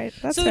 All right,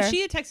 that's So fair. if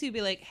she had texted you,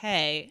 be like,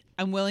 "Hey,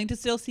 I'm willing to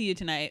still see you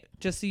tonight,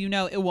 just so you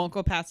know it won't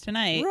go past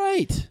tonight."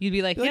 Right. You'd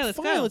be like, Be "Yeah, let's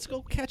fine, go." Let's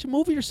go catch a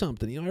movie or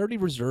something. I already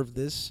reserved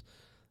this.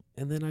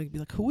 And then I'd be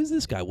like, who is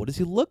this guy? What does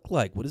he look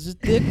like? What does his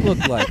dick look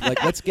like?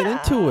 Like, let's get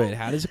into it.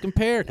 How does it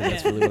compare? 'Cause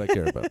that's Yeah. really what I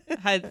care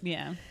about.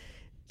 Yeah.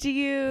 Do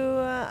you?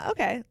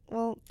 Okay.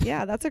 Well,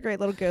 yeah, that's a great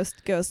little ghost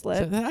lit.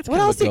 So that's what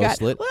kind of else a you got?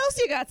 ghost lit. What else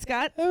you got,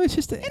 Scott? Oh, it's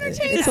just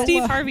Entertaining. it's a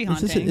Steve lot. Harvey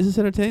Is this, haunting. is this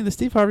entertaining? The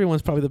Steve Harvey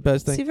one's probably the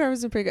best thing. Steve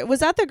Harvey's been pretty good.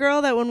 Was that the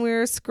girl that when we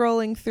were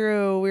scrolling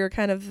through, we were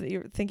kind of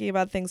thinking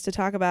about things to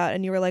talk about,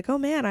 and you were like, "Oh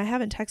man, I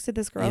haven't texted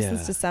this girl Yeah.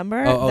 since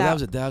December." Oh, that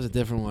was a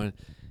different one.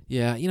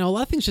 Yeah, a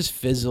lot of things just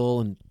fizzle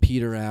and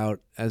peter out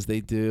as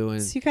they do,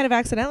 and So you kind of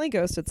accidentally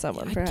ghosted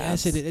someone, I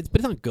perhaps. guess but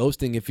it's not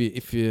ghosting if you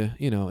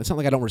it's not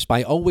like I don't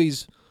respond.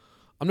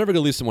 I'm never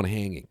gonna leave someone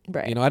hanging.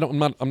 Right. I'm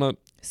not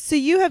So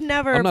you have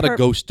never. a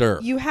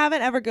ghoster. You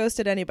haven't ever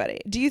ghosted anybody.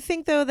 Do you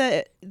think though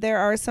that there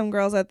are some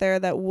girls out there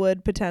that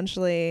would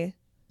potentially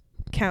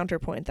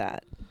counterpoint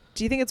that?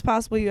 Do you think it's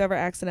possible you ever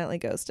accidentally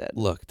ghosted?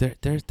 Look,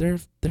 there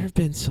have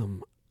been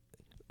some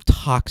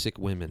toxic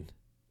women,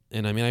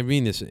 and I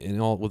mean this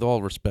with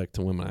all respect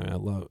to women I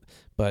love,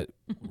 but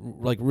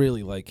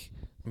really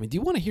do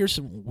you want to hear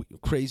some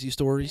crazy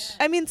stories?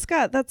 I mean,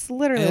 Scott, that's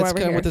literally why That's we're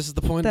kind of here. what this is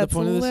the point. That's the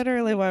point of this.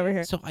 literally why we're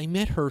here. So I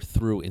met her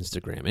through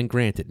Instagram, and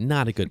granted,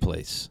 not a good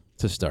place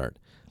to start.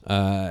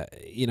 I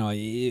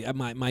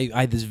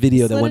had this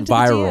video that Slid went into the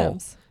viral.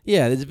 DMs.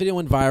 Yeah, this video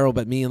went viral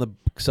about me on the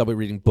subway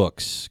reading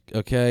books.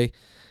 Okay,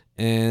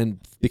 and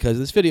because of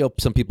this video,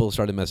 some people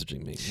started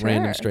messaging me, Sure.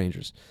 random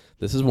strangers.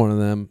 This is one of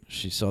them.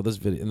 She saw this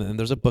video, and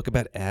there's a book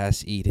about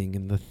ass eating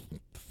in the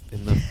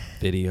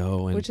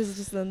video, and Which is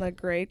just then the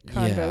great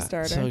convo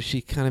starter. So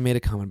she kind of made a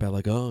comment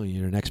about oh,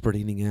 you're an expert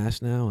eating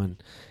ass now,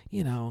 and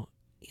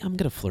I'm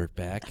gonna flirt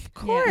back. Of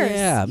course.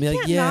 Yeah, I mean, you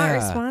like, can't not yeah.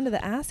 respond to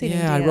the ass eating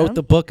Yeah, I DM. wrote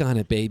the book on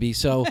it, baby.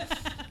 So,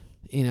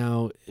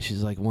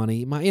 she's like, want to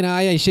eat my,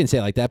 I shouldn't say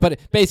it like that, but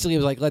basically it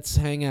was like, let's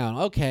hang out.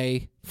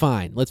 Okay,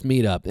 fine, let's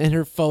meet up. And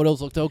her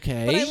photos looked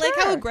okay. But I like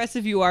how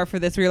aggressive you are for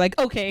this. Where you're like,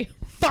 okay,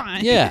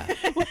 fine. Yeah.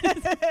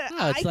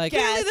 No, it's like,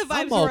 Clearly the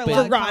I'm vibes were a open.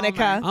 lot Veronica.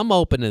 calmer. I'm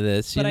open to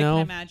this, But I can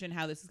imagine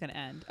how this is going to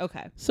end.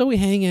 Okay. So we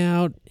hang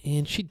out,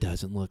 and she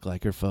doesn't look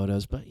like her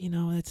photos, but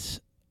it's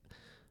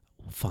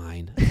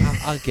fine.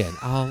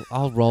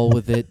 I'll roll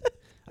with it.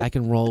 I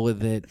can roll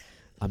with it.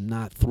 I'm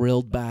not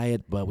thrilled by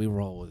it, but we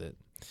roll with it.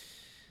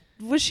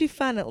 Was she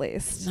fun at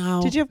least?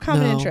 No. Did you have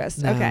common no,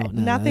 interest? no, Okay. no,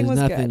 Nothing there's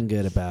was nothing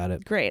good. about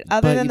it. Great.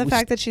 Other But than it the was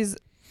fact that she's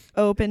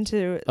open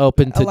to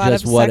Open a to lot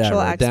just of whatever,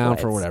 sexual down for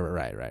exploits. whatever.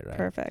 Right.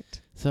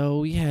 Perfect. So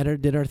we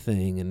did our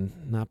thing,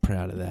 and not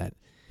proud of that.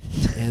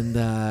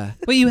 And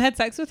Wait, you had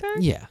sex with her?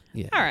 yeah.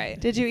 All right.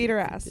 Did you eat her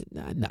ass?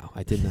 No,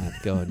 I did not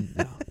go.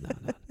 No.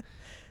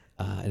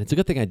 And it's a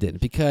good thing I didn't,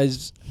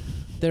 because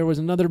there was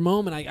another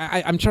moment.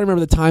 I'm trying to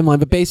remember the timeline,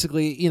 but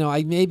basically,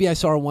 I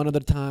saw her one other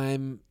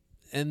time,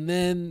 and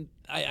then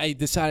I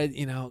decided,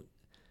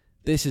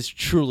 this is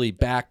truly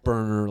back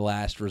burner,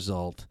 last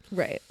result.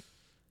 Right.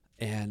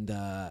 And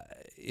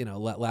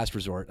last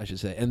resort, I should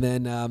say. And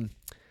then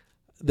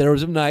there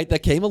was a night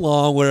that came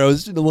along where I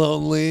was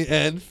lonely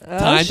and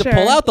time to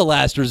pull out the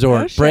last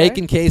resort, break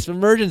in case of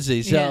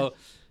emergency. So,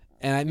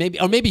 and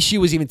maybe she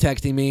was even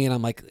texting me, and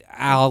I'm like,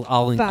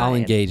 I'll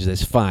engage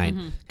this. Fine,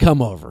 Mm-hmm.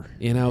 come over.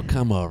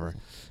 Come over.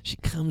 She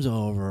comes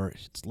over.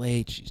 It's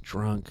late. She's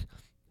drunk,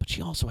 but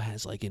she also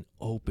has like an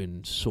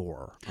open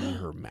sore on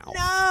her mouth.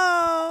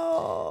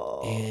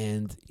 No.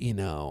 And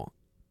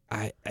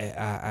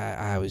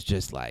I was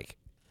just like,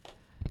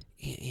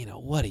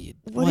 what are you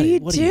doing? What are you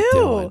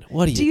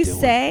Do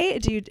doing?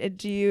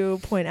 do you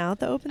point out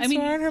the open I mean,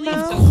 sore on her please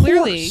mouth? don't.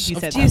 Clearly, course, you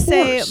of said Do you that.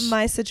 say course.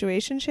 my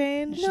situation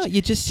changed? No,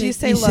 you just say. Do you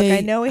say, "Look, I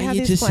know we have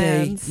you these just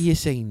plans." You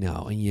say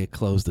no, and you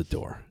close the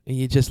door, and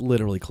you just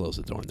literally close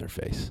the door in their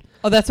face.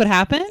 Oh, that's what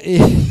happened?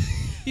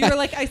 It's You were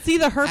like, I see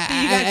the herp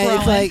that you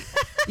got growing. like,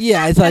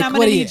 yeah, it's And like, I'm what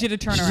gonna do need you to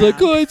turn She's around.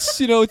 like, oh, it's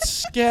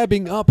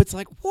scabbing up. It's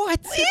like,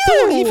 what?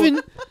 Don't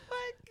even.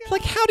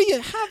 Like, how do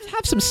you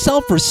have some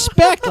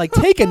self-respect? Like,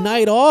 take a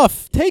night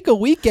off, take a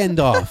weekend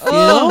off. You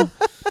know,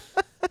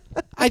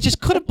 I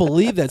just couldn't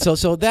believe that.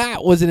 So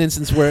that was an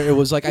instance where it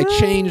was like I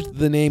changed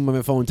the name on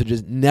my phone to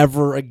just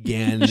never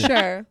again.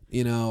 Sure.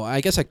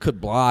 I guess I could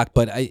block,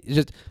 but I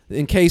just,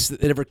 in case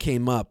it ever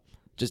came up,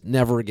 just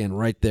never again.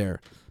 Right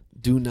there,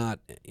 do not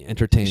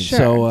entertain.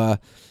 Sure.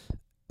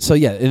 So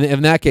yeah,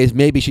 in that case,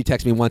 maybe she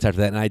texted me once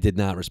after that, and I did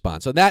not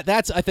respond. So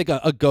that's I think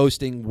a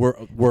ghosting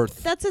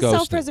worth. That's a ghosting.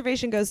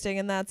 self-preservation ghosting,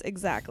 and that's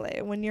exactly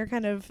when you're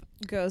kind of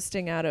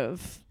ghosting out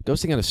of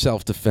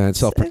self-defense,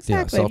 exactly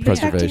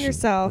self-preservation, protecting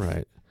yourself,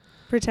 right?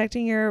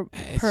 protecting your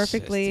It's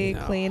perfectly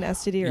just, clean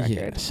STD record.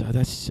 Yeah,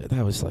 so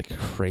that was like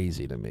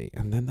crazy to me.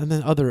 And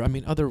then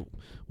other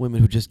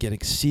women who just get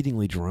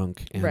exceedingly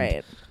drunk, and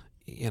Right.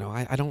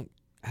 I don't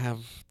have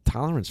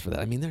tolerance for that.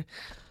 I mean, they're,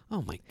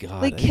 oh my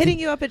god, Like hitting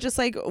you up at just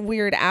like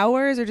weird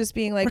hours, or just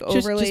being like Or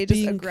just overly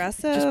being-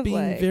 aggressive, just being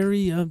like,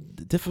 very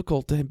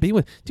difficult to be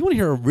with. Do you want to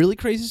hear a really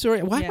crazy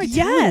story? Why am I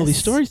Yeah. telling all these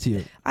Yes. stories to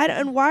you?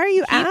 and why are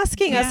you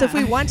asking us if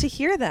we yeah. want to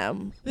hear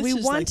them? We This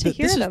is want like to the-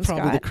 hear this them, is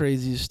probably Scott. the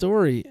craziest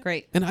story.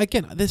 Great. And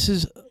again, this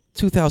is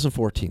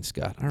 2014,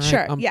 Scott. All right,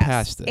 Sure. I'm yes.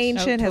 past this.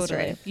 Ancient Oh,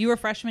 totally. history. You were a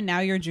freshman, now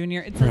you're a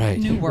junior. It's Right,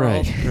 a new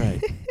world.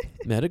 Right.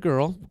 Met a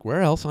girl.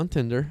 Where else? On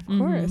Tinder. Of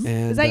course.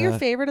 And, Is that your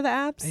favorite of the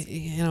apps?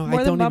 I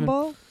More than don't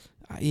Bumble?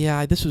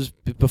 Yeah, this was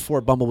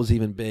before Bumble was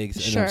even big,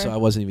 Sure. so I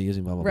wasn't even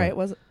using Bumble. Right. but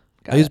Was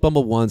I used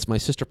Bumble once. My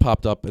sister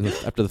popped up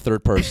after the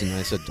third person, and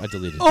I said I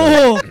deleted it.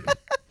 Oh,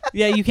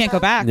 yeah, you can't go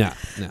back. No.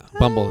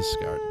 Bumble has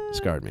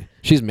scarred me.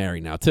 She's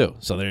married now too,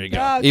 so there you go.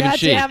 Oh, Even God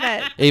she, damn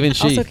it. even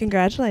she Also,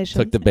 congratulations.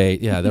 took the bait.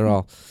 Yeah, they're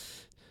all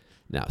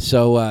No.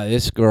 So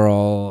this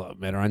girl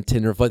met her on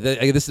Tinder. But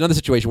this is another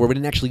situation where we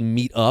didn't actually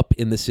meet up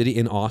in the city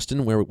in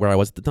Austin, where I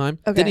was at the time.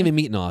 Okay. Didn't even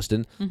meet in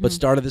Austin, but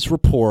started this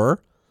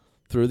rapport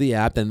through the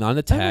app, and on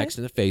the text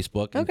and the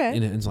Facebook. And, Okay.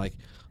 and it's like,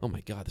 oh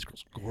my God, this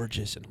girl's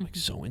gorgeous, and I'm like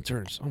so into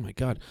her. Oh my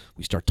God,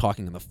 we start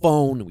talking on the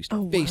phone, and we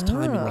start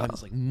FaceTiming. We're having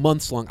this like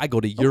months long. I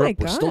go to Europe.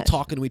 We're still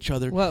talking to each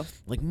other. Whoa.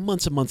 Like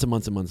months and months and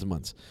months and months and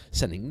months,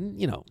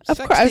 sending Of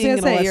course, I was sexting gonna and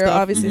all say that you're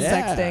stuff. obviously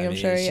Yeah, sexting. I I'm mean,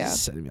 sure. she's Yeah.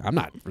 sending me- I'm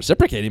not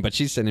reciprocating, but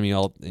she's sending me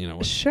all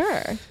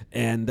Sure.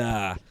 and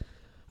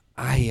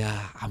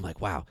I'm like,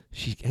 wow.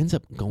 She ends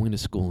up going to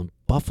school in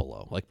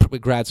Buffalo, like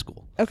grad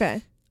school.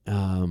 Okay.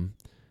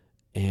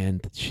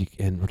 And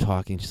we're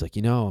talking. She's like,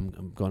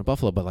 I'm going to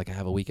Buffalo, but like I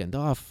have a weekend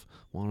off.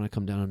 Why don't I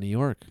come down to New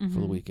York for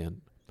the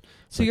weekend?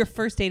 So your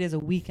first date is a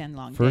weekend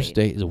long First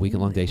date. date is a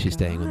weekend long day. She's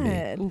staying with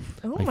me. Oof.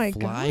 Oh I my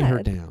fly God.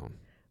 her down.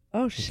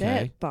 Oh shit,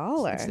 Okay.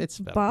 baller. It's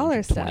about baller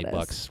 $20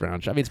 status.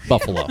 round trip. I mean, it's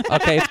Buffalo.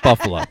 Okay, it's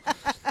Buffalo.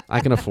 I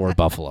can afford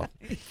Buffalo.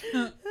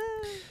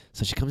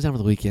 So she comes down for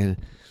the weekend,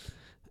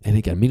 and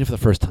again, meet her for the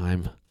first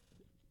time.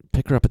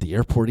 Pick her up at the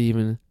airport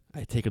even.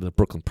 I take her to the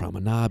Brooklyn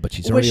Promenade, but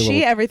she's Was already a she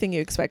little... everything you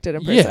expected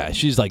in person? Yeah,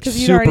 she's like 'Cause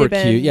you'd already super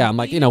been cute. Yeah, I'm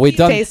like, we've done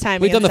FaceTiming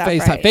the and stuff,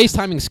 FaceTime. right.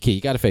 FaceTiming's key.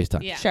 You got to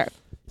FaceTime. Yeah. Sure.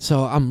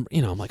 So I'm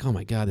like, oh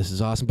my God, this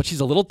is awesome. But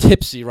she's a little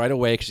tipsy right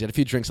away because she had a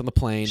few drinks on the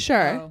plane.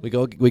 Sure. Oh. We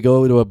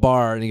go to a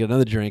bar and you get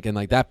another drink, and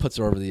like that puts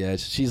her over the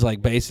edge. She's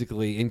like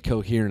basically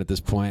incoherent at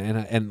this point,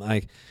 and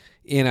like,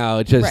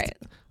 just. Right.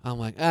 I'm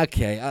like,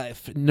 okay,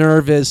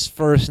 nervous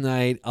first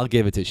night. I'll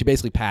give it to you. She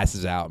basically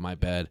passes out in my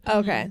bed.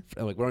 Okay.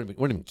 Like we don't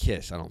even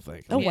kiss. I don't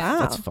think. Oh, wow.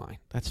 That's fine.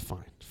 That's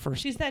fine.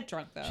 First, She's that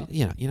drunk though.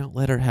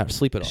 let her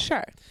sleep it off.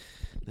 Sure.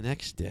 The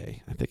next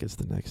day, I think it's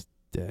the next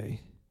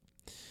day.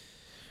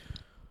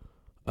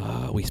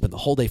 We spent the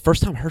whole day. Her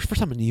first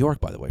time in New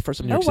York, by the way. First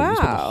time in New York City. We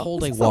spent the whole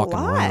day This is a walking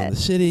lot. around the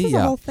city. This is yeah.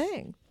 the whole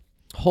thing.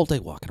 Whole day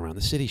walking around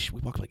the city.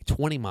 We walked like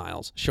 20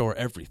 miles, show her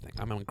everything.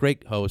 I'm a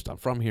great host. I'm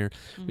from here.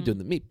 We did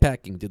the meat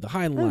packing, did the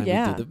High Line,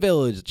 yeah. we did the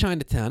Village,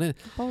 Chinatown,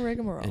 Whole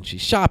rigmarole. and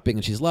she's shopping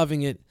and she's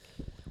loving it.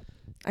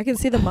 I can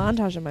see the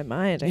montage in my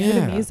mind. I hear the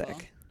Yeah.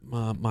 music.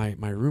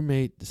 My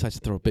roommate decides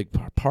to throw a big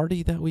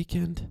party that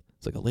weekend.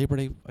 It's like a Labor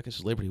Day, I guess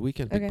it's Labor Day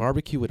weekend, big Okay.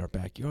 barbecue in our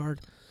backyard.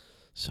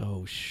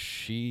 So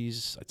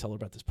I tell her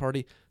about this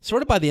party.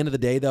 Sort of by the end of the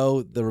day,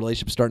 though, the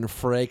relationship's starting to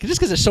fray, just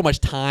because there's so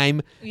much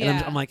time. Yeah.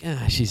 And I'm like,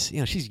 she's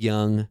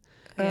young.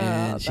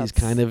 And she's that's-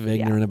 kind of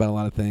ignorant about a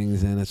lot of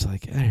things, and it's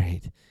like, all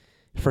right,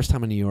 first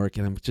time in New York,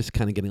 and I'm just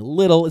kind of getting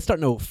it's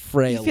starting to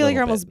fray. You feel like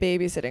you're bit. almost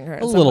babysitting her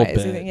in a some little ways.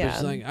 bit. You think, yeah.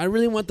 She's like, I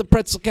really want the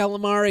pretzel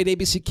calamari at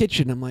ABC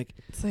Kitchen. I'm like,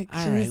 It's like,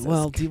 all right, Jesus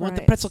well, do you want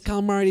the Christ. pretzel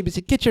calamari at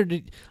ABC Kitchen? Or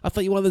I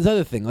thought you wanted this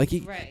other thing. Like,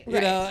 Right.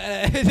 you know,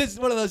 it's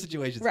one of those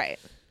situations. Right.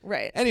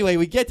 Right. Anyway,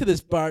 we get to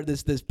this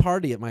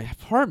party at my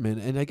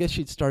apartment, and I guess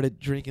she'd started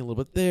drinking a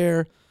little bit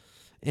there.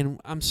 And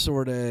I'm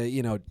sort of,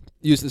 using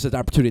this as an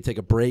opportunity to take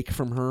a break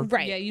from her.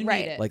 Right. Yeah, you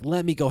right. need it. Like,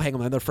 let me go hang with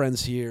my other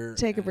friends here.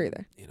 Take a And,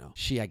 breather.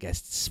 she, I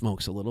guess,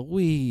 smokes a little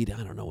weed.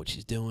 I don't know what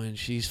she's doing.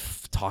 She's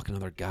talking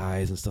to other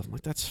guys and stuff. I'm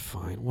like, that's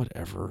fine,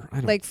 whatever. I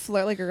don't Like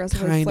flirt, like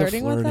aggressively kind of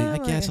flirting with flirting,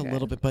 them. I guess, Okay. a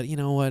little bit. But you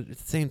know what? At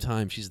the same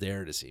time, she's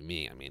there to see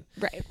me. I mean,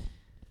 Right.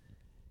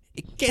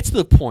 it gets to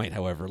the point,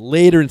 however,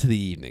 later into the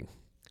evening.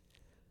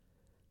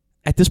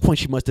 At this point,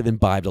 she must have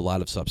imbibed a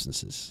lot of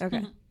substances.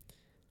 Okay.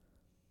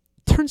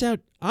 Turns out,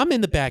 I'm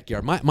in the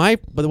backyard. By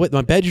the way,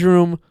 my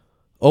bedroom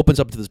opens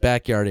up to this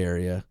backyard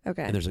area,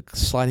 Okay. and there's a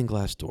sliding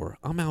glass door.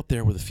 I'm out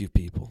there with a few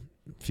people,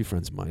 a few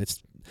friends of mine.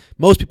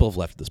 Most people have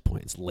left at this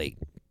point. It's late.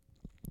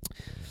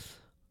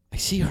 I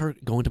see her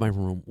go into my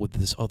room with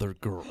this other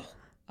girl.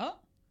 Oh.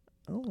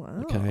 Oh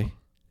wow. Okay.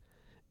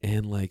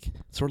 And like,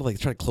 sort of like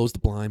try to close the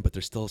blind, but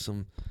there's still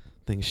some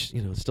things,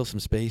 still some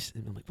space.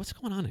 And I'm like, what's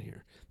going on in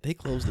here? They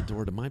close the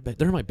door to my bed.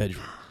 They're in my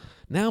bedroom.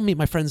 Now me and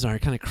my friends are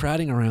kind of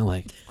crowding around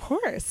like, Of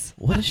course.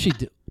 what does she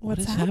do? What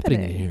What's is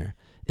happening happening? here?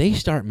 They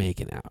start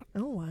making out.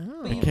 Oh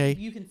wow. But Okay.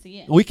 You can see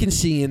it. We can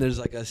see, and there's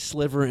like a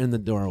sliver in the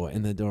doorway,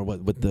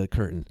 with the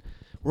curtain.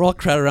 We're all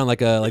crowded around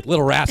like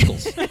little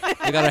rascals.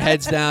 We got our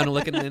heads down and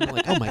looking in,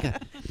 like, oh my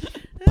God.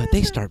 But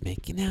they start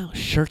making out.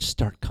 Shirts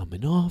start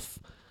coming off.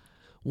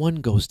 One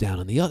goes down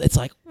on the other. It's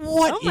like,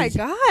 what Oh my is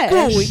gosh.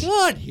 going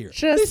on here?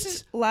 Just This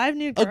is live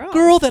new a girl.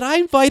 girl that I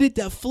invited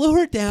that flew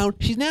her down.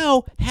 She's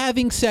now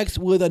having sex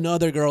with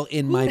another girl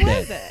in my Who bed.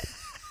 was it?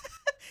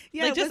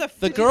 Yeah, Like just was- a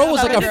The girl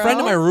was like a Other friend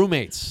of my girl?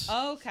 roommate's.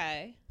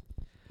 Okay.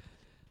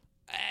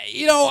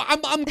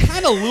 I'm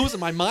kind of losing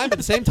my mind, but at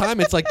the same time,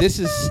 it's like, this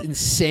is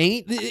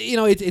insane.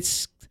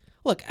 It's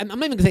look, I'm not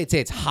even gonna say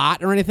it's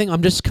hot or anything.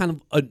 I'm just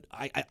kind of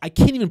I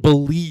can't even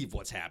believe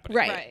what's happening.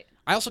 Right.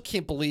 I also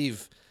can't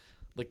believe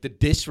like the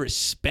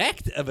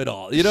disrespect of it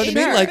all. You know what I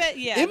Sure. mean? Like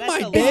Yeah, in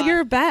that's my a bed, in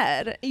your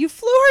bed. You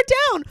flew her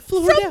down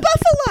Flew her from down.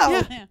 Buffalo.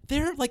 Yeah, Yeah.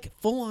 they're like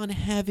full on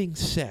having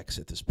sex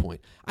at this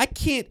point. I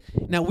can't.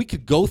 Now we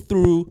could go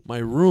through my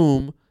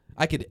room.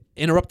 I could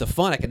interrupt the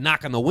fun. I could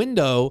knock on the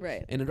window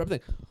Right. and interrupt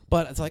it.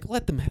 But it's like,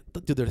 let them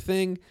do their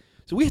thing.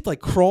 So we have to like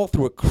crawl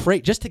through a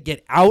crate just to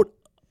get out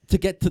to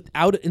get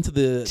out into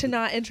the to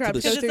not interrupt,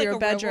 the go Because through it's your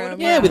like a railroad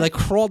bedroom. yeah, we like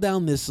crawl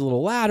down this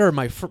little ladder.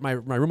 My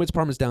roommate's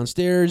apartment's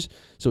downstairs,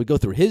 so we go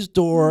through his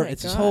door. Oh my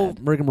It's this whole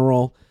God.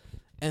 rigmarole.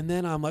 And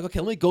then I'm like, okay,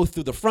 let me go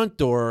through the front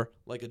door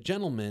like a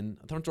gentleman,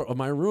 the front door of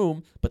my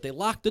room, but they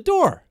locked the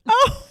door.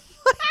 Oh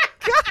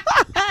my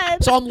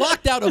God. So I'm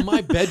locked out of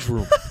my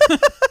bedroom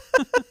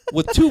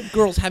with two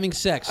girls having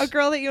sex. A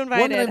girl that you One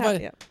invited. that I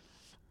invited. yeah.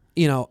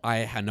 You know,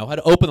 I know how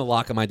to open the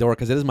lock on my door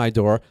because it is my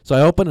door. So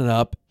I open it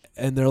up,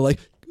 and they're like,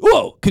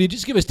 whoa, can you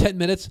just give us 10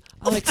 minutes?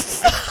 I'm like,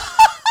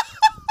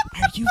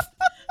 are you...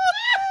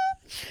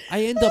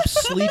 I end up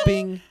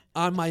sleeping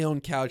on my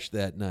own couch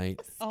that night.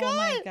 Oh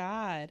my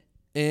God.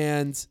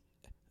 And,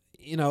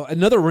 you know,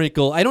 another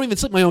wrinkle, I don't even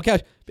sleep on my own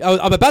couch.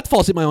 I'm about to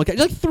fall asleep on my own couch.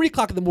 It's like 3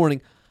 o'clock in the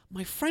morning.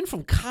 My friend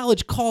from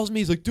college calls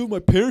me. He's like, dude, my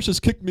parents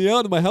just kicked me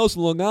out of my house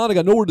in Long Island. I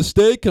got nowhere to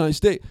stay. Can I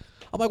stay?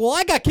 I'm like, well,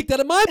 I got kicked out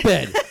of my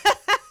bed.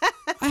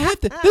 I have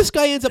to. This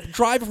guy ends up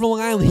driving from Long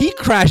Island. He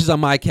crashes on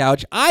my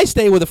couch. I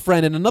stay with a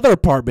friend in another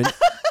apartment.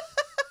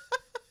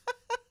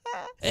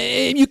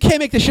 And you can't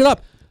make this shit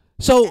up.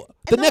 So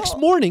the the next whole-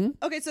 morning,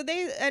 Okay, so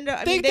they end up.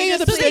 I they mean, they end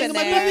just up sleep staying in in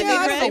my there. bed. They Yeah,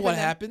 I don't sleep know in what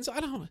there. happens. I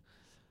don't.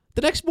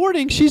 The next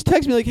morning, she's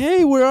texting me like,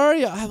 "Hey, where are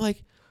you?" I'm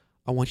like,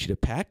 "I want you to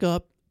pack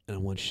up, and I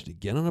want you to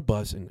get on a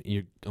bus, and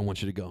I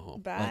want you to go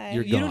home. Bye. Like,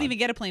 you're You don't gone. even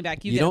get a plane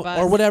back. You You get a don't, bus.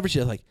 or whatever."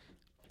 She's like,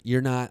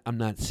 "You're not. I'm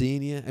not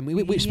seeing you." I mean,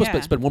 we're supposed Yeah.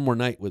 to spend one more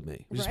night with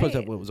me. We're supposed to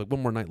have, Right. it was like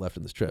one more night left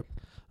in this trip.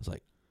 I was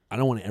like, I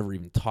don't want to ever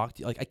even talk to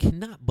you. Like, I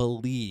cannot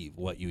believe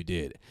what you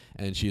did.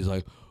 And she's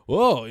like,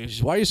 whoa,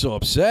 why are you so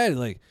upset?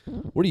 Like,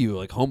 what are you,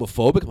 like,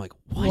 homophobic? I'm like,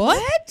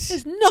 what?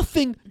 There's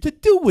nothing to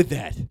do with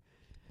that.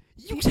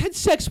 You had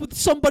sex with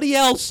somebody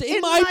else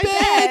in my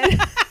bed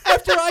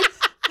after I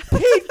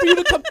paid for you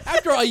to come.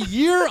 After a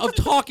year of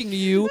talking to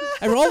you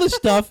and all this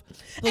stuff.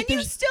 Like, And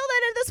you still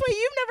did it this way.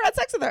 You've never had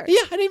sex with her.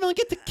 yeah, I didn't even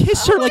get to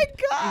kiss Oh her. my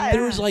Like, God.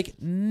 there was like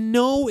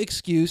no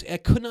excuse. I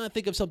could not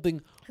think of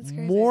something That's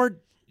crazy. more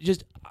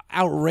just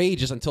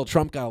outrageous until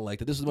Trump got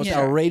elected. This is the most Yeah.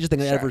 outrageous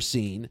thing I've Sure. ever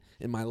seen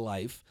in my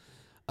life.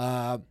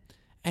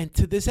 And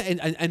to this,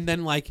 and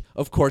then like,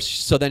 of course,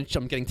 so then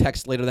I'm getting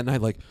texts later that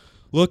night like,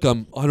 look, I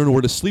don't know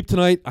where to sleep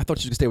tonight. I thought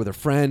she was gonna stay with her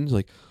friend.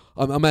 Like,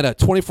 I'm at a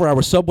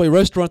 24-hour Subway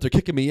restaurant. They're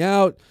kicking me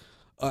out.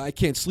 I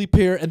can't sleep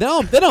here. And then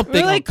I'm We're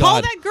thinking, like, oh, call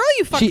God. that girl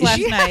you fucked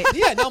last night.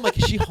 Yeah, now I'm like,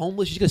 is she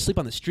homeless? She's gonna sleep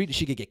on the street. Is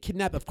she gonna get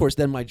kidnapped? Of course,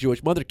 then my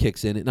Jewish mother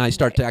kicks in, and I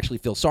start to actually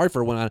feel sorry for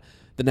her. When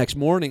the next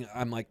morning,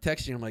 I'm like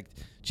texting her. I'm like,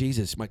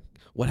 Jesus,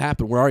 what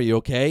happened? Where are you?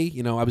 Okay?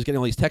 You know, I was getting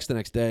all these texts the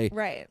next day.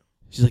 Right.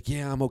 She's like,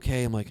 yeah, I'm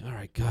okay. I'm like, all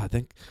right,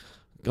 God,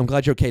 I'm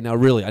glad you're okay. Now,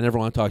 really, I never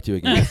want to talk to you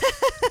again.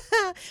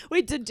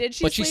 Wait, did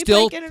she But she sleep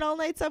still- like in an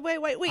all-night Subway?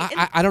 Wait.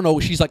 I don't know.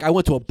 She's like, I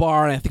went to a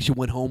bar, and I think she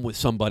went home with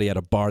somebody at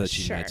a bar that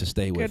she Sure. had to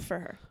stay with. Good for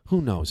her.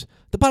 Who knows?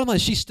 The bottom line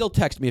is, she still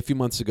texted me a few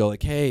months ago,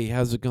 like, hey,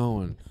 how's it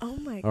going? Oh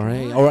my All God.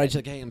 right. Or I just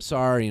like, hey, I'm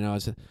sorry. You know,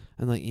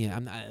 I'm like, yeah,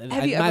 I'm not.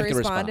 Have you I'm not ever gonna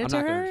respond. responded I'm to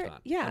not gonna her?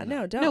 respond. Yeah, I'm no,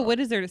 not. don't. No, what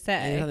is there to I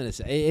have say? nothing to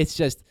say. It's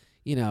just,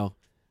 you know,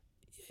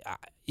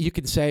 you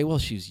can say, well,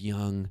 she's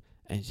young,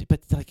 but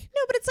like,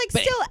 No, but it's like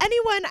But- still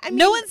anyone. I mean,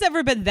 No one's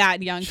ever been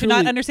that young to Truly-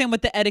 not understand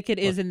what the etiquette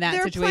is in that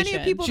there are situation. plenty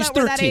of people she's that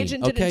were that 13. age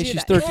and didn't Okay, do she's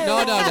that. 13.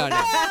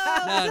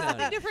 No.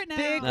 Something different now.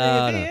 Big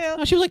No, reveal.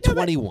 no, she was like No,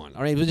 but- 21.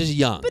 All right, it was just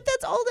young. But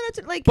that's old enough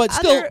to like. But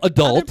still other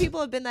adult. people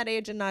have been that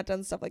age and not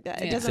done stuff like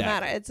that. It Yeah. doesn't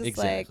Exactly. matter. It's just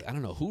Exactly. like I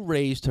don't know who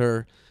raised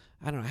her.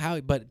 I don't know how,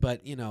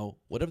 but you know,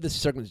 whatever the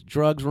circumstances,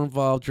 drugs were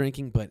involved,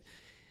 drinking, but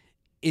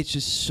it's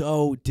just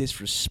so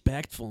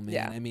disrespectful, man.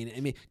 Yeah. I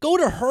mean, go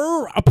to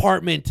her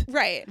apartment.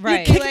 right,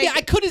 Right. You kicked Like, me.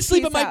 I couldn't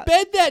sleep in peace my out.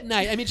 bed that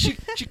night. I mean, she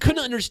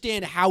couldn't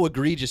understand how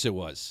egregious it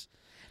was.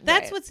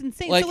 That's Right. what's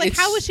insane. Like, so, like, it's-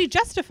 how was she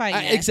justifying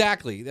it?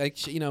 Exactly. Like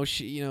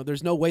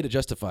there's no way to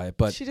justify it.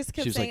 But She just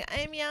kept was saying, like,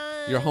 "I'm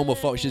young." "You're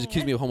homophobic." She's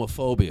accused me of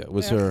homophobia.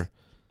 Was Ugh. her?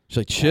 She's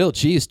like, "Chill,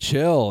 geez,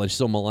 chill." And she's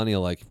so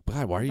millennial. Like,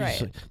 God, why are you? Right.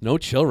 So, no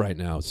chill right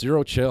now.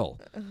 Zero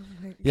chill. Oh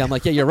my Yeah, I'm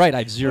like, yeah, you're right. I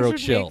have zero Which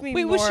would chill. make me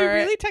Wait, was she more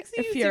really texting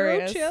you zero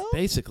furious. chill?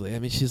 Basically, I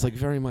mean, she's like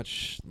very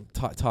much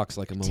talks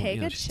like a millennial. Take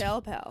you know, a she's-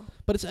 chill pill.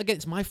 But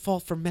it's my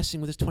fault for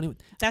messing with this 20.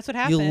 That's what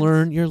You happened.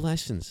 learn your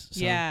lessons.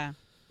 So, Yeah.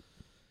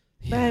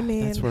 yeah, I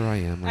mean- that's where I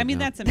am. Right I mean,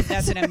 now.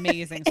 that's an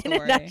amazing In a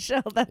story.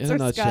 nutshell, that's In a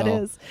where Scott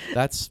nutshell. is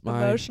that's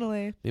my.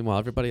 emotionally. Meanwhile,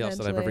 everybody else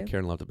that I've ever mentally.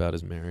 cared and loved about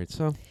is married.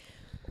 So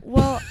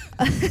Well,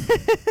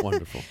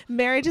 wonderful.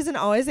 marriage isn't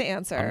always the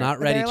answer. I'm not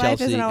ready, Their life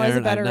Chelsea. isn't always a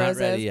Aaron, bed I'm of not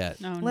roses. ready yet.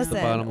 No, no. Listen,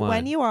 bottom line.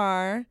 when you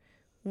are,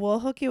 we'll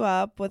hook you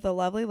up with a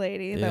lovely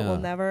lady that will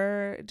Yeah.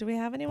 never. Do we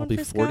have anyone I'll be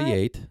for Scott?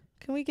 48.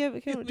 Can we give?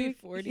 You'll Can be we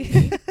 40.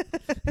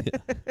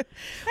 That's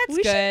That's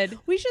good.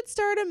 We should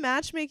start a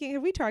matchmaking.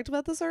 Have we talked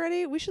about this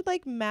already? We should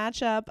like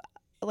match up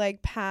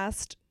like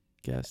past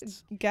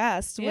Guests.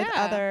 guests with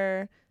Yeah.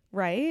 other.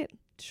 Right?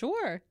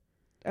 Sure.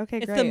 Okay,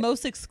 It's great. the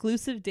most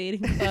exclusive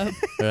dating club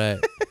Right.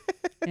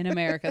 in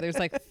America. There's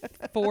like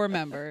 4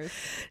 members.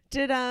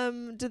 Did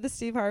the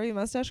Steve Harvey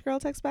mustache girl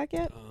text back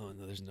yet? Oh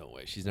no, there's no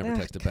way. She's never Ugh,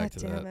 texted back God to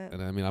damn that. it.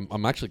 And I mean,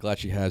 I'm actually glad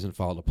she hasn't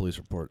filed a police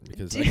report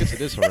because I guess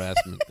it is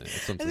harassment.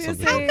 It's I was gonna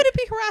something. say- How could it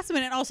be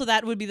harassment? And also,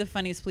 that would be the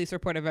funniest police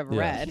report I've ever yeah.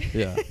 read.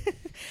 Yeah.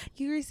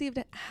 You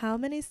received how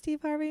many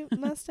Steve Harvey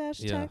mustache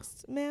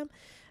texts, ma'am?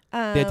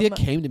 The idea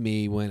came to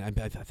me when I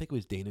think it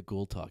was Dana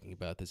Gould talking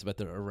about this, about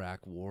the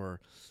Iraq War,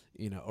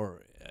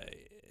 or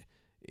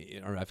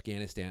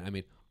Afghanistan. I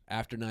mean,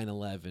 after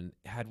 9/11,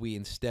 had we,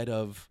 instead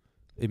of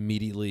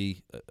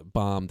immediately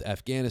bombed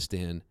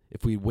Afghanistan,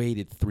 if we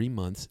waited 3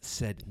 months,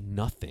 said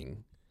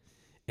nothing,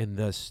 and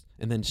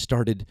then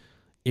started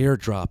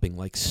airdropping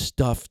like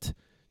stuffed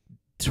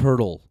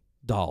turtle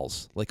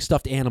dolls, like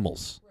stuffed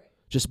animals,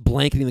 just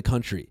blanketing the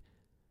country,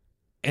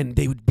 and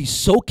they would be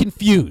so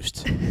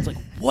confused. It's like,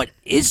 what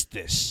is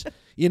this?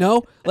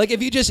 Like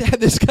if you just had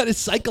this kind of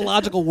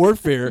psychological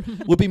warfare,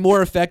 would be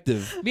more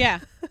effective,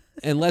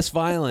 and less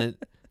violent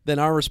than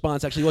our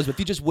response actually was. But if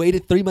you just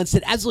waited 3 months,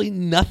 said absolutely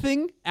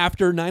nothing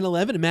after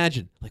 9/11,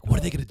 imagine, like, what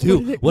are they going to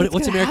do?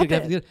 What's America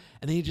going to do?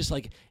 And then you just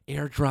like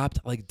airdropped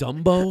like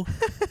Dumbo,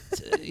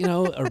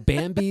 or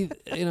Bambi,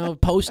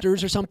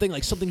 posters or something,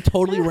 like something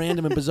totally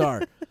random and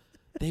bizarre.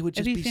 They would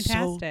just It'd be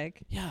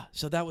fantastic.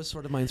 So that was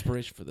sort of my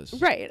inspiration for this.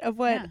 Right. Of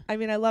what, I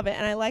mean, I love it.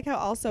 And I like how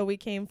also we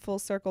came full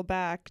circle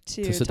back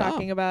to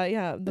talking about,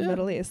 the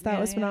Middle East. That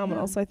was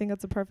phenomenal. So I think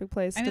that's a perfect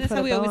place to put that's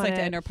how we a bow always on like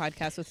to it. end our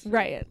podcast with.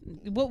 Right.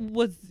 What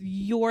was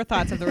your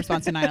thoughts of the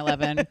response to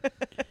 9/11?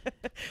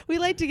 We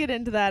like to get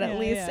into that at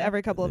least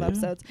every couple of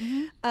episodes.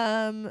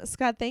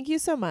 Scott, thank you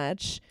so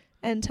much.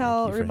 And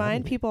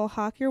remind people,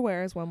 hawk your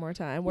wares one more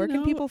time. Where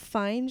can people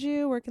find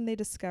you? Where can they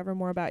discover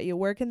more about you?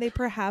 Where can they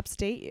perhaps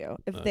date you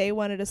if they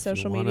wanted a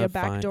social media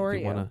backdoor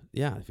you?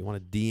 If you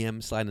want to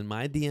DM, slide in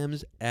my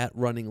DMs at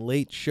Running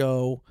Late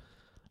Show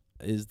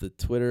is the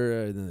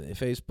Twitter, the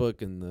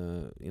Facebook, and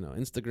the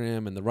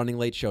Instagram, and the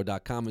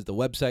RunningLateShow.com is the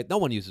website. No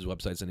one uses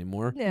websites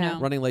anymore. Yeah.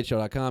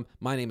 RunningLateShow.com.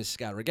 My name is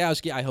Scott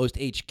Rogowski. I host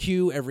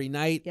HQ every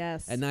night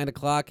at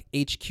 9:00.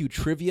 HQ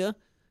Trivia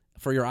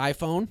for your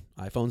iPhone.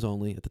 iPhones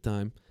only at the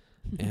time.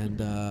 And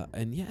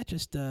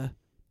just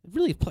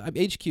really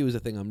HQ is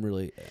a thing I'm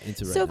really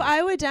into. So if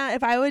I would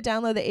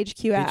download the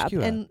HQ app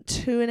and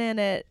tune in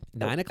at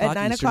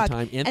 9:00 Eastern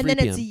time and 3 then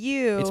p.m. it's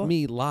you. It's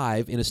me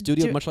live in a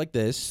studio much like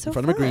this, in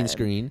front of a green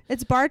screen.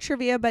 It's bar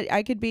trivia, but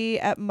I could be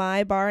at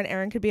my bar and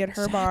Erin could be at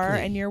her bar,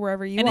 and you're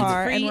wherever you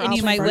are. It's free, and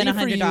you might win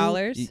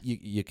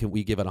 $100.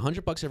 We give out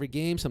 $100 every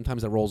game.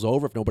 Sometimes that rolls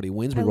over. If nobody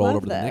wins, we roll over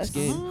to the next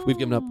game. We've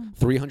given up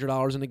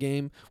 $300 in a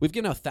game. We've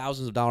given out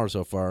thousands of dollars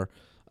so far.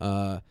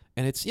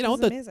 And it's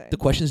the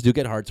questions do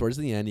get hard towards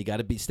the end. You got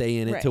to stay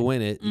in it to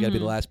win it. You got to be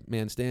the last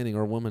man standing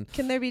or woman.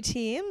 Can there be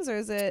teams, or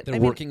is it? They're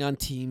working on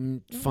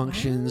team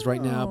functions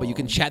right now, but you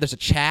can chat. There's a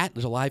chat.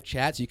 There's a live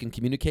chat, so you can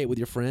communicate with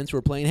your friends who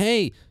are playing.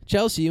 Hey,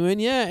 Chelsea, you in?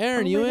 Yeah,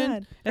 Aaron, you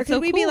in? Or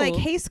could we be like,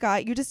 hey,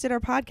 Scott, you just did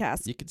our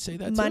podcast. You could say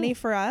that. Money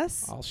for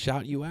us. I'll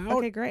shout you out.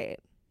 Okay, great.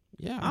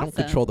 Yeah, awesome. I don't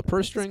control the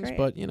purse strings,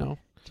 but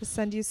Just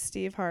send you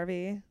Steve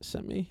Harvey.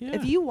 Send me. Yeah.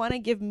 If you want to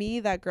give me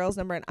that girl's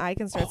number and I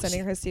can start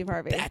sending her Steve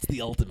Harvey. That's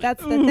the ultimate.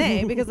 That's the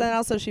thing, because then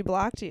also she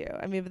blocked you.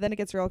 I mean, but then it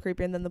gets real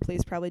creepy, and then the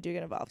police probably do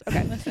get involved.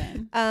 Okay.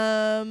 Listen.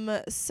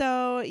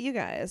 So you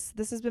guys,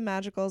 this has been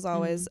magical as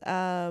always.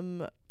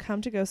 Come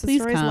to Ghost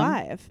Stories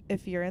Live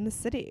if you're in the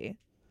city,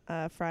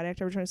 Friday,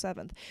 October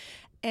 27th.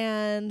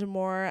 And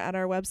more at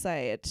our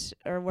website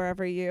or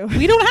wherever you...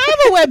 We don't have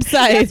a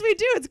website. Yes, we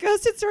do. It's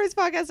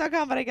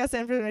ghostedstoriespodcast.com, but I guess the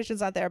information's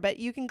not there. But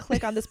you can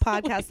click on this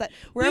podcast that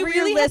wherever we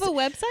really you're have a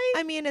website?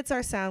 I mean, it's our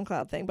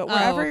SoundCloud thing, but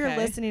wherever you're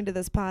listening to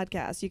this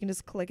podcast, you can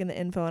just click in the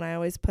info, and I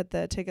always put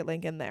the ticket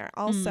link in there.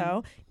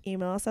 Also,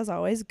 email us as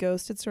always,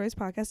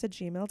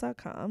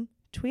 ghostedstoriespodcast@gmail.com.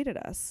 Tweet at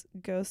us,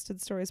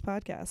 Ghosted Stories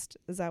Podcast.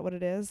 Is that what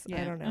it is?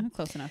 Yeah, I don't know.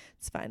 Close enough.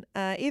 It's fine.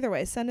 Either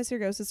way, send us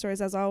your ghosted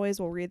stories. As always,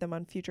 we'll read them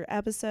on future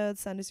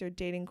episodes. Send us your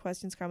dating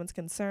questions, comments,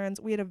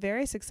 concerns. We had a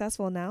very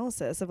successful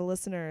analysis of a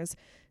listener's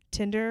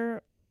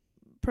Tinder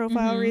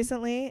profile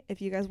recently.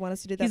 If you guys want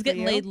us to do that, he's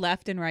getting laid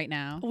left and right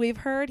now. We've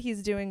heard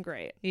he's doing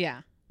great.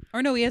 Yeah.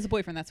 Or no, he has a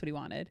boyfriend. That's what he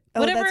wanted.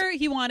 Whatever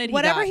he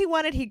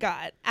wanted, he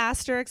got.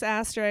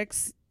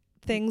 Asterisk.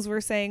 Things we're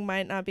saying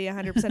might not be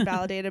 100%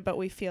 validated, but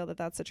we feel that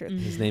that's the truth.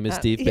 His name is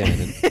Steve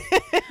Bannon.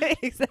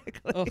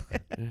 Exactly.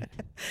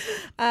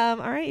 All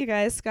right, you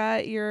guys.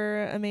 Scott,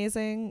 you're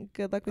amazing.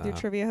 Good luck with your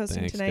trivia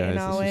hosting tonight, guys. and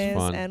always,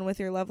 and with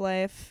your love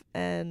life.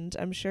 And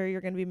I'm sure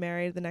you're going to be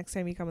married the next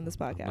time you come on this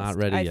podcast. I'm not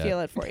ready yet. I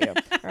feel it for you.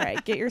 All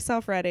right, get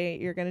yourself ready.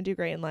 You're going to do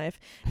great in life.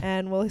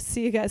 And we'll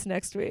see you guys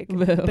next week.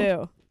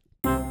 Boo.